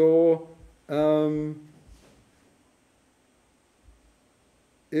 So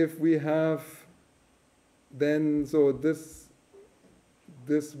if we have then, so this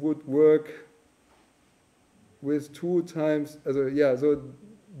would work with 2 times, yeah, so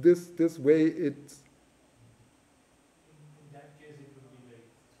this way it. In that case, it would be like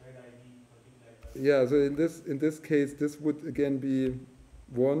thread ID, multiplied by. Yeah, so in this case, this would again be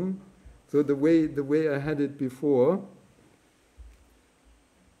 1. So the way I had it before.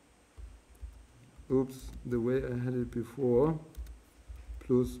 Oops, the way I had it before.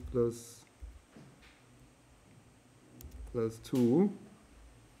 Plus 2.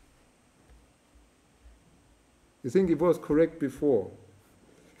 You think it was correct before?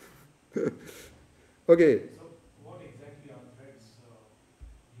 Okay. So what exactly are threads?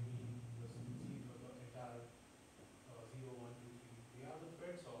 You mean the entire 0, 1, 2, 3? They are the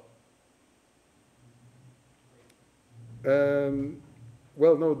threads, or?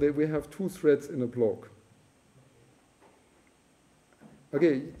 Well, no, we have 2 threads in a block.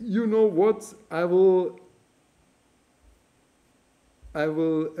 Okay, you know what? I will I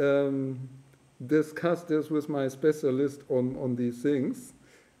will discuss this with my specialist on these things,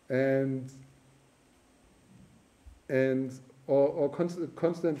 and or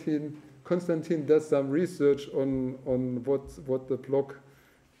Konstantin does some research on what the block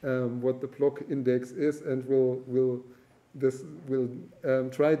index is, and will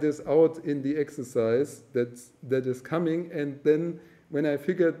try this out in the exercise that is coming, and then when we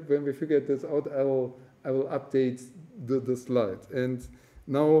figured this out, I will update the slide. And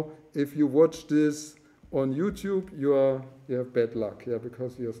now, if you watch this on YouTube, you have bad luck, yeah,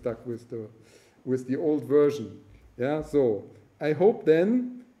 because you're stuck with the old version, yeah. So I hope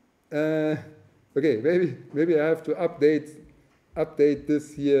then, okay, maybe I have to update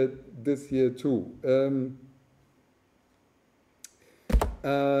this here too.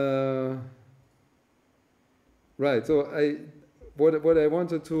 Right. So what I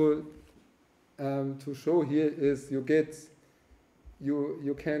wanted to show here is you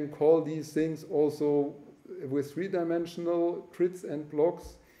can call these things also with three-dimensional grids and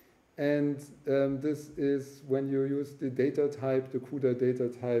blocks, and this is when you use the data type, the Cuda data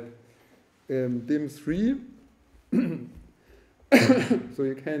type DIM3. So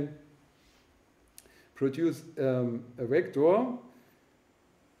you can produce a vector,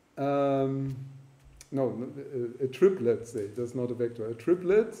 a triplet, say, that's not a vector, a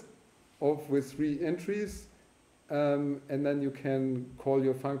triplet with 3 entries, and then you can call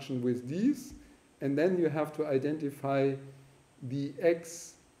your function with these, and then you have to identify the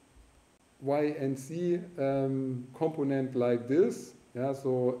x, y, and z component like this. Yeah,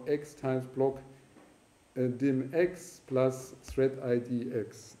 so x times block dim x plus thread ID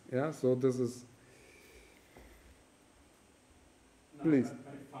x. Yeah, so this is. No, Please. I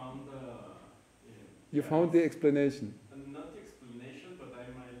found You found the explanation. Not the explanation, but I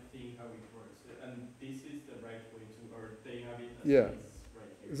might think how it works. And this is the right way to, or they have it as Yeah. is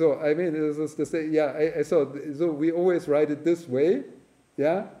right here. So I mean, this is to say, yeah. I saw. So we always write it this way.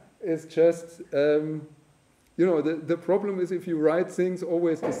 Yeah, it's just. You know, the problem is if you write things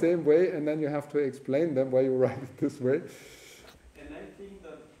always the same way, and then you have to explain them why you write it this way. And I think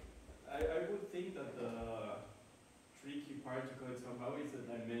that, I would think that the tricky part to code somehow is the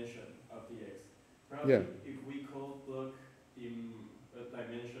dimension of the x. Probably Yeah. if we call block in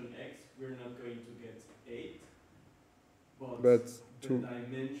dimension x, we're not going to get 8, but But the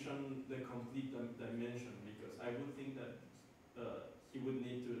dimension, the complete dimension, because I would think that he would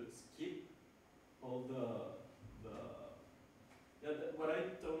need to skip all what I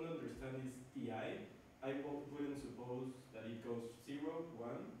don't understand is the I wouldn't suppose that it goes 0, 1,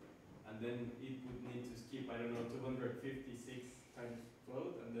 and then it would need to skip, I don't know, 256 times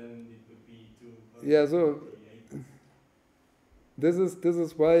float, and then it would be 258. yeah, so this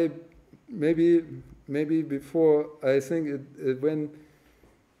is why maybe before I think when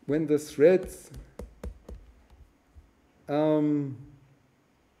the threads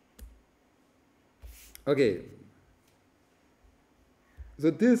okay. So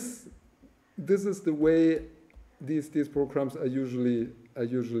this is the way these programs are usually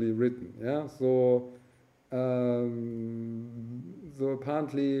written. Yeah. So so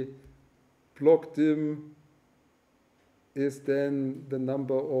apparently block dim is then the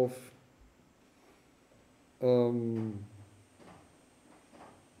number of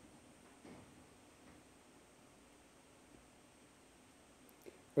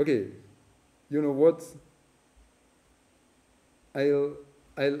okay. You know what?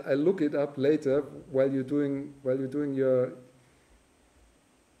 I'll look it up later while you're doing your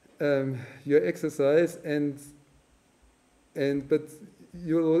exercise, but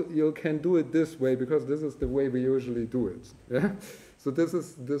you can do it this way because this is the way we usually do it. Yeah. So this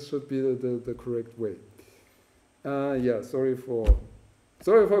should be the correct way. Yeah. Sorry for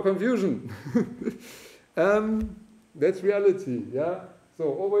confusion. That's reality. Yeah. So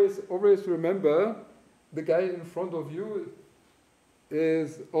always remember the guy in front of you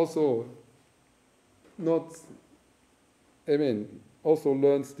is also not, I mean, also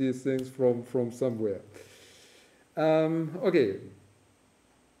learns these things from somewhere. Okay.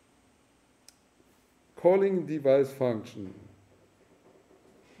 Calling device function.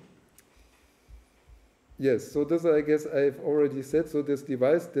 Yes, so this I guess I've already said. So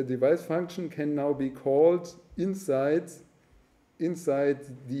the device function can now be called inside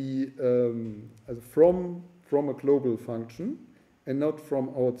the from a global function, and not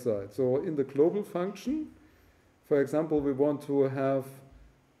from outside. So in the global function, for example, we want to have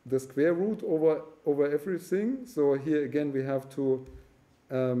the square root over everything. So here again we have to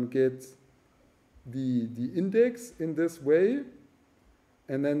get the index in this way,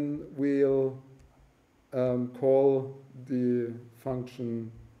 and then we'll call the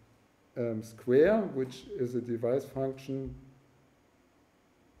function square, which is a device function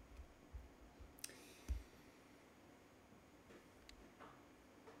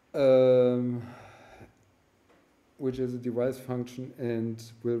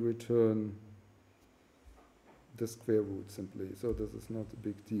and will return the square root simply. So this is not a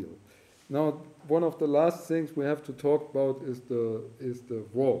big deal. Now, one of the last things we have to talk about is the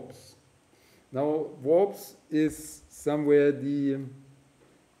warps. Now, warps is somewhere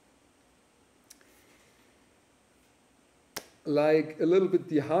like a little bit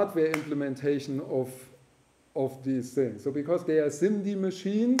the hardware implementation of these things. So because they are SIMD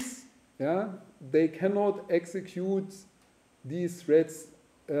machines, yeah, they cannot execute these threads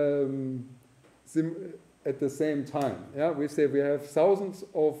at the same time. Yeah, we say we have thousands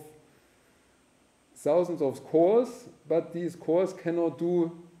of cores, but these cores cannot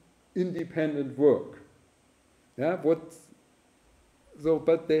do independent work. Yeah, but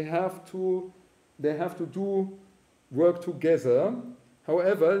they have to do work together.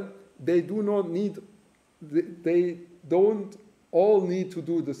 However, they don't all need to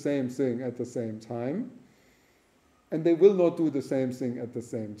do the same thing at the same time, and they will not do the same thing at the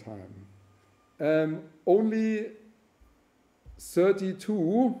same time. Only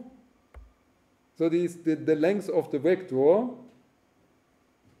 32, so the length of the vector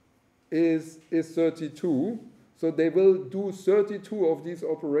is 32, so they will do 32 of these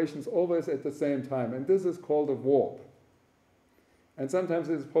operations always at the same time, and this is called a warp. And sometimes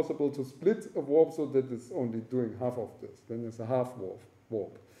it is possible to split a warp so that it's only doing half of this. Then it's a half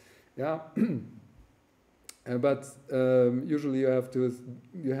warp. Yeah. But usually you have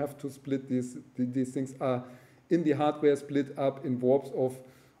to split these things are in the hardware split up in warps of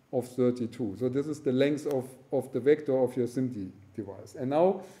 32. So this is the length of the vector of your SIMD device. And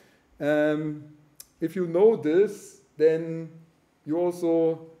now, if you know this, then you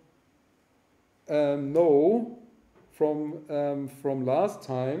also know from last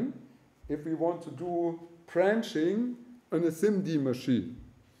time, if we want to do branching on a SIMD machine,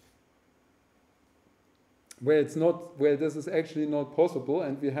 where this is actually not possible,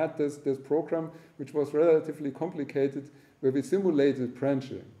 and we had this program which was relatively complicated, where we simulated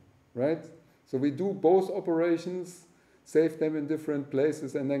branching, right? So we do both operations, save them in different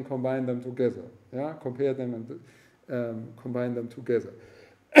places, and then combine them together. Yeah, compare them and combine them together.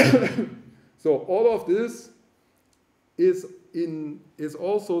 So all of this is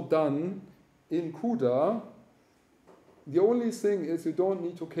also done in Cuda. The only thing is you don't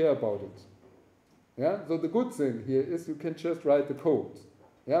need to care about it. Yeah? So the good thing here is you can just write the code.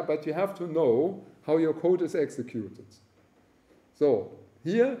 Yeah? But you have to know how your code is executed. So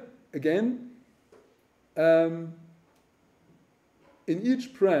here, again, in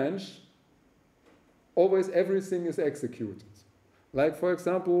each branch, always everything is executed. Like, for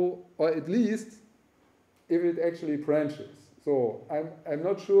example, or at least if it actually branches. So I'm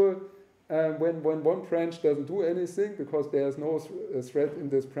not sure when one branch doesn't do anything because there's no thread in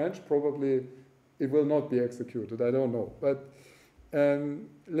this branch, probably it will not be executed. I don't know. But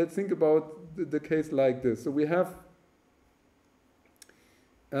let's think about the case like this. So we have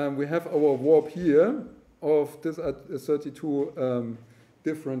our warp here of this 32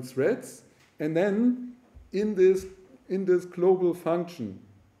 different threads, and then in this global function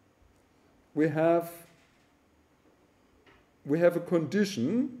we have a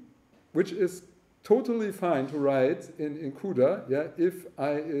condition which is totally fine to write in Cuda. Yeah, if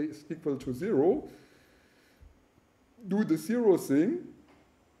I is equal to 0, do the 0 thing,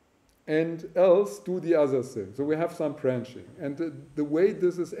 and else do the other thing. So we have some branching. And the way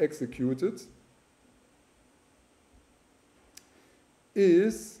this is executed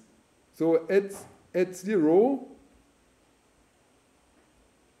is, so at 0,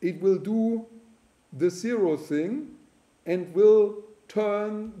 it will do the 0 thing and will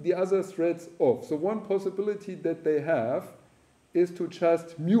turn the other threads off. So one possibility that they have is to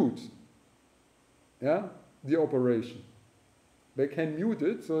just mute, yeah, the operation. They can mute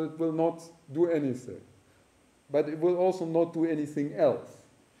it, so it will not do anything. But it will also not do anything else,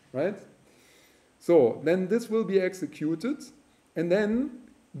 right? So then this will be executed, and then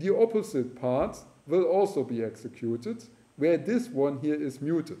the opposite part will also be executed, where this one here is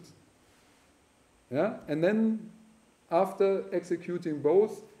muted. Yeah, and then after executing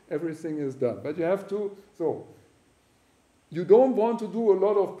both, everything is done. But you have to, so you don't want to do a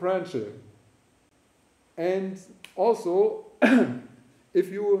lot of branching. And also,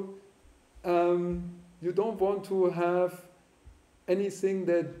 if you don't want to have anything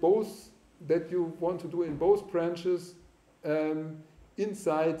that you want to do in both branches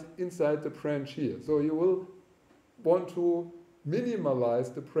inside the branch here. So you will want to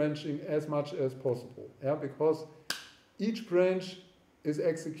minimalize the branching as much as possible. Yeah, because each branch is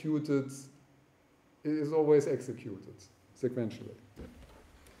always executed sequentially.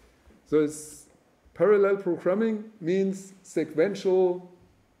 So it's parallel programming means sequential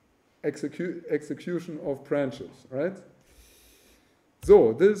execution of branches, right?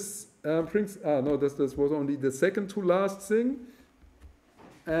 So this brings, this was only the second to last thing.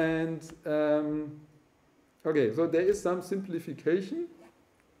 And okay, so there is some simplification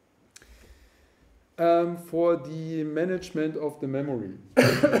for the management of the memory.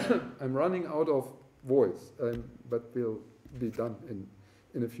 I'm running out of voice, but we'll be done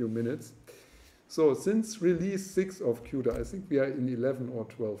in a few minutes. So since release 6 of Cuda, I think we are in 11 or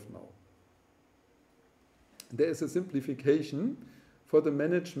 12 now. There is a simplification for the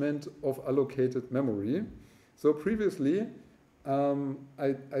management of allocated memory. So previously,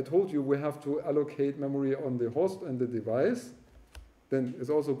 I told you we have to allocate memory on the host and the device. Then it's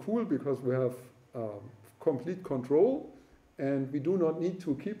also cool because we have complete control, and we do not need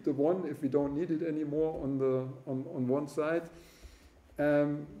to keep the one if we don't need it anymore on one side.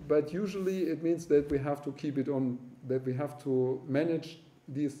 But usually it means that we have to keep it on, that we have to manage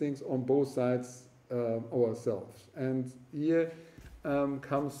these things on both sides ourselves. And here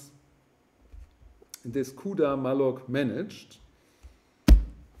comes this Cuda malloc managed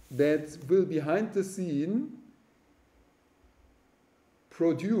that will behind the scene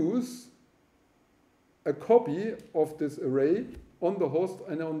produce a copy of this array on the host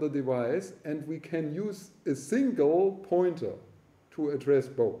and on the device, and we can use a single pointer to address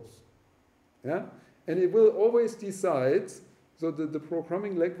both. Yeah? And it will always decide, so the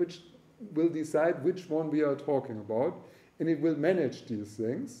programming language will decide which one we are talking about, and it will manage these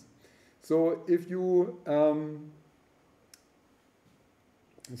things. So if you,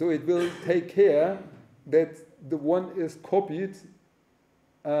 so it will take care that the one is copied.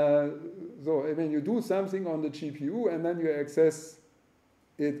 So I mean, you do something on the GPU, and then you access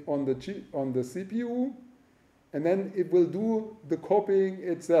it on the CPU, and then it will do the copying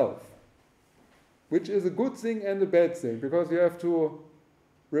itself, which is a good thing and a bad thing, because you have to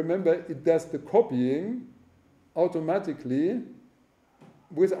remember it does the copying automatically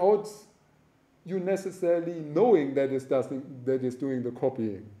without you necessarily knowing that it's doing the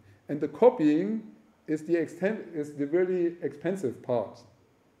copying. And the copying is the really expensive part.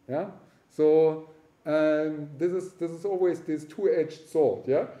 Yeah. So this is always this two-edged sword.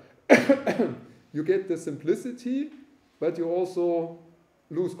 Yeah. You get the simplicity, but you also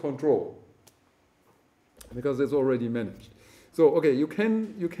lose control because it's already managed. So okay, you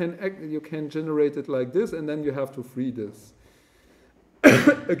can generate it like this, and then you have to free this.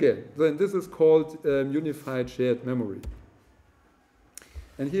 Again, then this is called unified shared memory.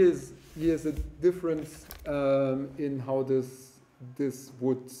 And here's a difference in how this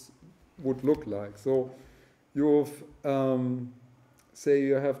would look like. So you've say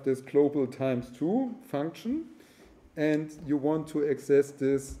you have this global ×2 function, and you want to access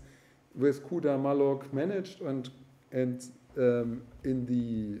this with Cuda malloc managed and in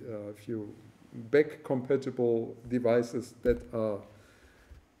the few back compatible devices that are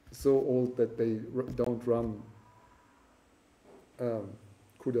so old that they don't run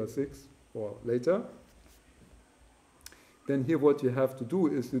Cuda 6 or later. Then here what you have to do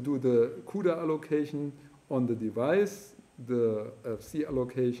is you do the Cuda allocation on the device, the C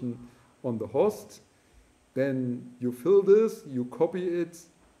allocation on the host. Then you fill this, you copy it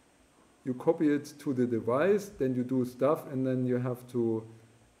to the device, then you do stuff, and then you have to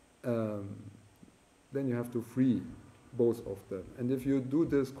free both of them. And if you do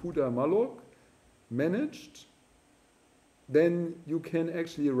this Cuda malloc managed, then you can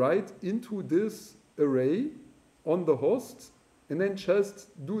actually write into this array on the host, and then just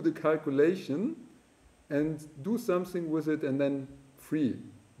do the calculation and do something with it, and then free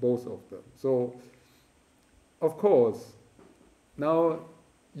both of them. So, of course, now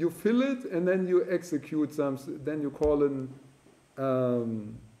you fill it, and then you execute something, then you call in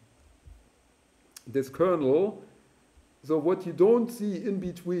this kernel. So what you don't see in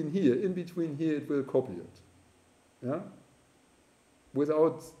between here it will copy it. Yeah?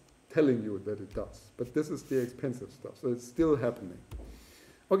 Without telling you that it does. But this is the expensive stuff, so it's still happening.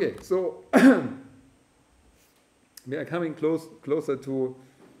 Okay, so we are coming closer to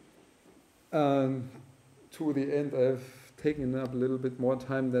the end. I've taken up a little bit more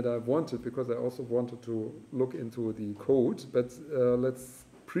time than I wanted, because I also wanted to look into the code. But let's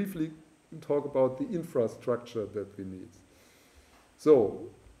briefly talk about the infrastructure that we need. So,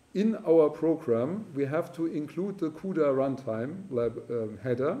 in our program, we have to include the Cuda runtime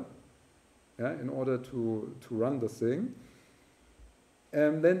header, yeah, in order to run the thing.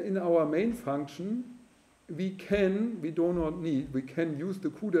 And then in our main function, we can use the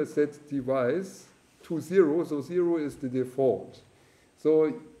Cuda set device to 0, so 0 is the default.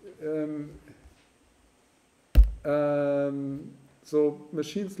 So, so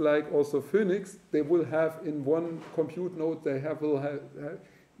machines like also Phoenix, they will have in one compute node, they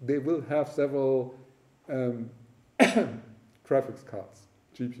will have several graphics cards,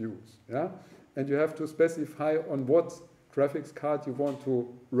 GPUs, yeah? And you have to specify on what graphics card you want to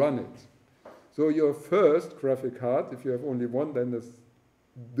run it. So your first graphic card, if you have only one, then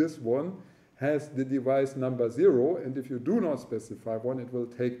this one has the device number 0, and if you do not specify one, it will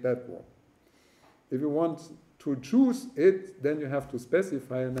take that one. If you want to choose it, then you have to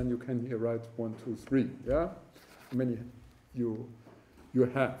specify, and then you can here write 1, 2, 3, yeah? How many you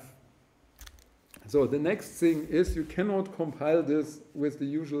have. So the next thing is you cannot compile this with the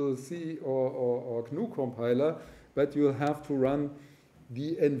usual C or GNU compiler, but you'll have to run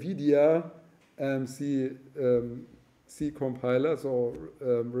the NVIDIA C compiler. So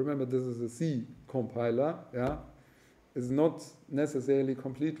remember, this is a C compiler. Yeah, it's not necessarily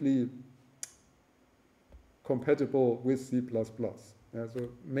completely compatible with C++. Yeah, so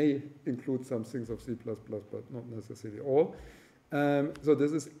it may include some things of C++, but not necessarily all. So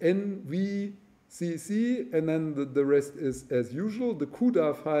this is NVCC, and then the rest is as usual. The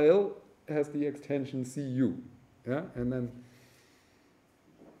Cuda file has the extension CU. Yeah, and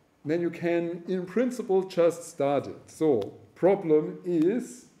then you can, in principle, just start it. So problem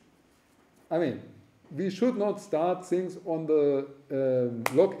is, I mean, we should not start things on the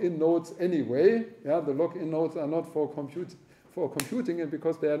login nodes anyway. Yeah, the login nodes are not for computing, and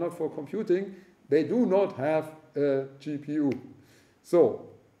because they are not for computing, they do not have a GPU. So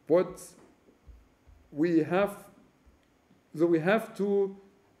what we have, we have to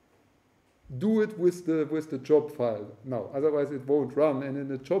do it with the job file now, otherwise it won't run. And in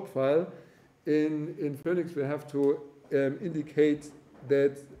the job file, in Phoenix, we have to indicate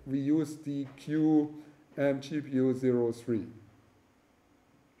that we use the Q GPU 03.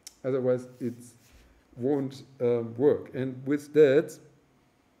 Otherwise, it won't work. And with that,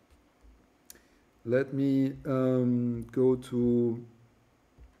 let me go to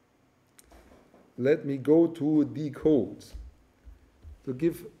the code to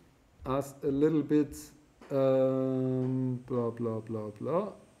give us a little bit blah blah blah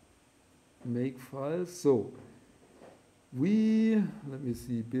blah make files. So let me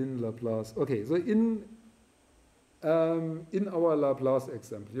see, bin Laplace. Okay, so in our Laplace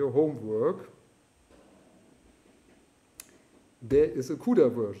example, your homework, there is a Cuda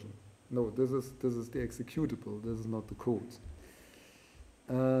version. No, this is the executable. This is not the code.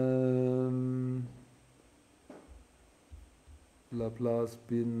 Laplace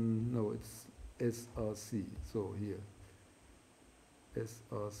bin, no, it's SRC. So here,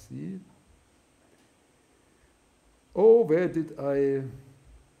 SRC. Oh, where did I?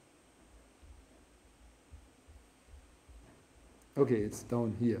 Okay, it's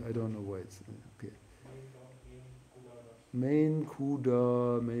down here. I don't know why it's okay. Main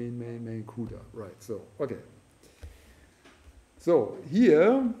Cuda, main Cuda. Right. So okay. So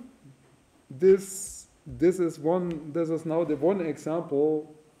here, this is now the one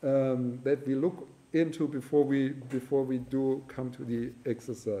example that we look into before we do come to the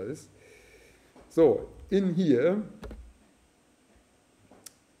exercise. So in here,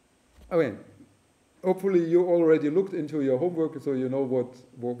 I mean, hopefully you already looked into your homework, so you know what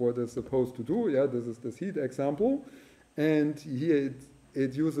it's supposed to do. Yeah, this is the seed example, and here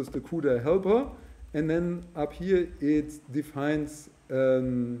it uses the Cuda helper, and then up here it defines.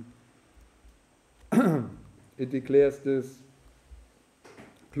 It declares this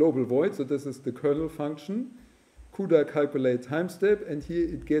global void, so this is the kernel function. Cuda calculate time step, and here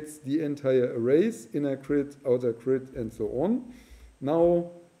it gets the entire arrays, inner grid, outer grid, and so on.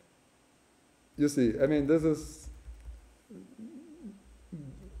 Now, you see, I mean, this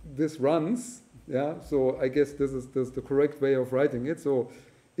runs, yeah, so I guess this is the correct way of writing it. So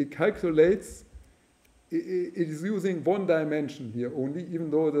it calculates, it is using one dimension here only, even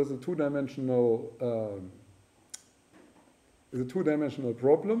though there's a two-dimensional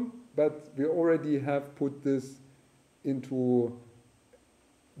problem, but we already have put this with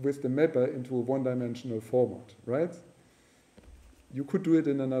the mapper into a one-dimensional format, right? You could do it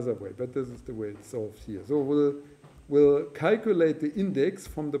in another way, but this is the way it's solved here. So we'll calculate the index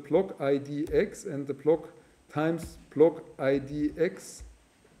from the block ID x and the block times block ID x,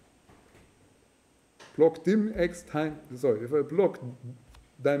 block dim x times, sorry, if a block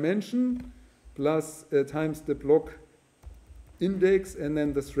dimension plus times the block index and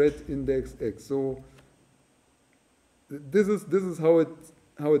then the thread index x. So this is how it's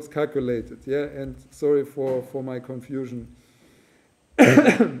calculated. Yeah, and sorry for my confusion.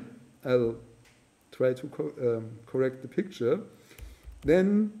 I'll try to correct the picture.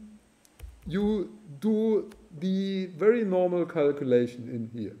 Then you do the very normal calculation in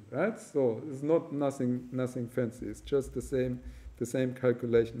here, right? So it's not nothing fancy. It's just the same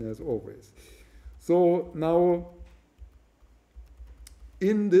calculation as always. So now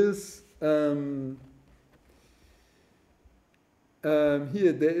in this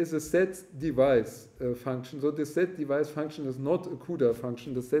here there is a set device function. So the set device function is not a Cuda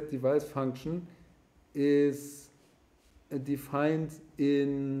function. The set device function is defined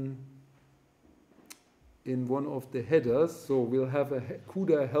in one of the headers. So we'll have a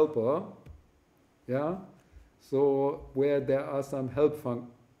Cuda helper, yeah. So where there are some help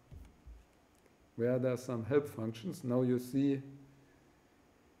functions. Now you see,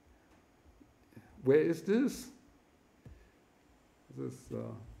 where is this? This is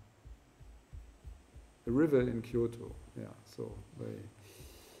a river in Kyoto. Yeah. So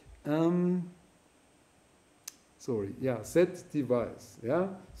sorry. Yeah. Set device. Yeah.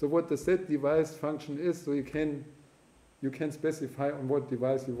 So what the set device function is, so you can specify on what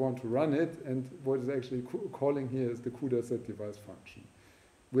device you want to run it, and what is actually calling here is the Cuda set device function,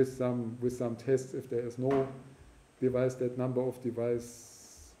 with some tests if there is no device, that number of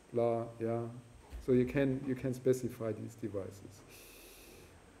device, blah. Yeah. So you can specify these devices.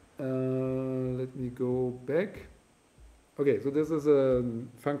 Let me go back. Okay, so this is a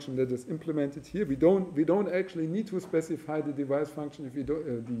function that is implemented here. We don't actually need to specify the device function if we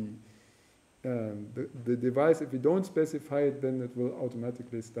don't the device. If we don't specify it, then it will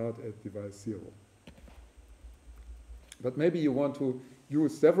automatically start at device 0. But maybe you want to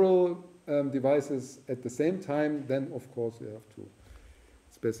use several devices at the same time. Then of course you have to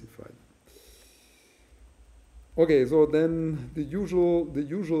specify them. Okay, so then the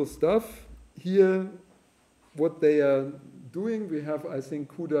usual stuff here, what they are doing, we have, I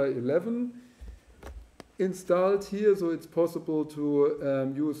think, Cuda 11 installed here, so it's possible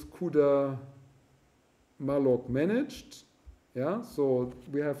to use Cuda malloc managed. Yeah, so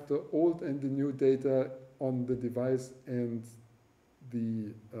we have the old and the new data on the device and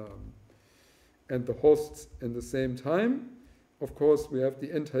the hosts in the same time. Of course, we have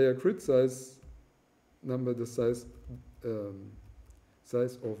the entire grid size number, the size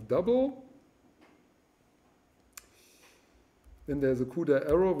of double. Then there's a Cuda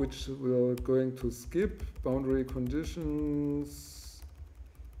error, which we're going to skip. Boundary conditions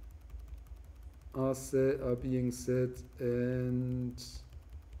are being set, and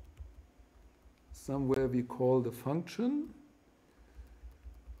somewhere we call the function.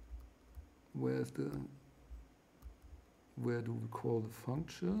 Where do we call the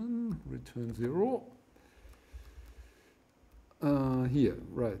function? Return 0. Here,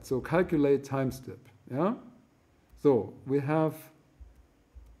 right. So calculate time step. Yeah. So we have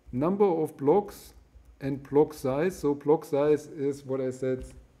number of blocks and block size. So block size is what I said.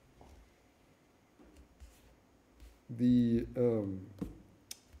 The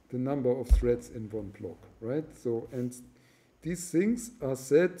number of threads in one block, right? So, and these things are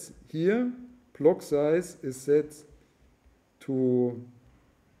set here. Block size is set to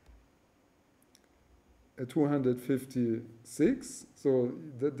 256. So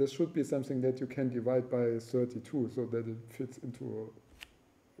there should be something that you can divide by 32 so that it fits into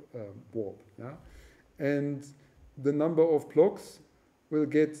a warp. Yeah? And the number of blocks will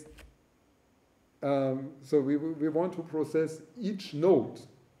get, so we want to process each node,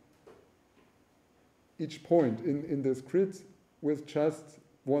 each point in this grid with just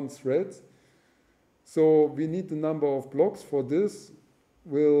one thread. So we need the number of blocks for this.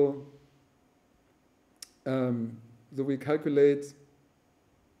 So we calculate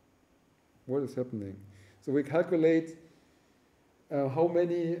what is happening. So we calculate how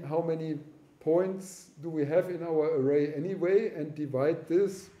many points do we have in our array anyway, and divide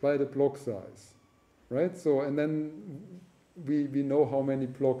this by the block size, right? So, and then we know how many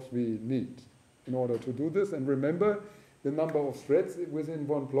blocks we need in order to do this. And remember, the number of threads within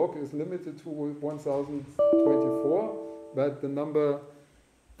one block is limited to 1024, but the number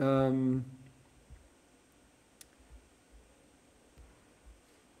of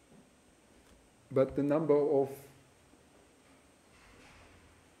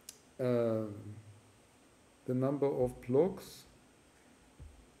blocks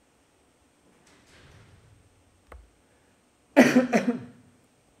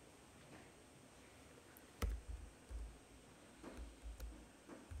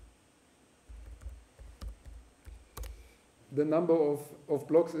the number of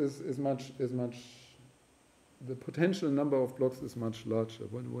blocks is much the potential number of blocks is much larger.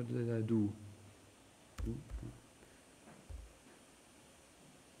 What did I do?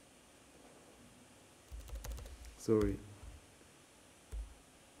 Sorry.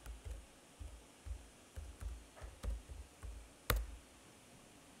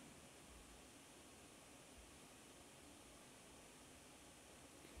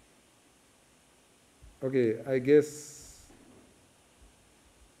 Okay, I guess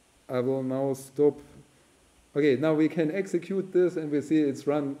I will now stop. Okay, now we can execute this, and we see it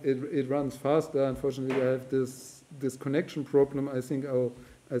runs faster. Unfortunately, I have this connection problem. I think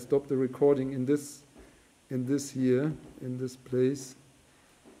I stop the recording in this place.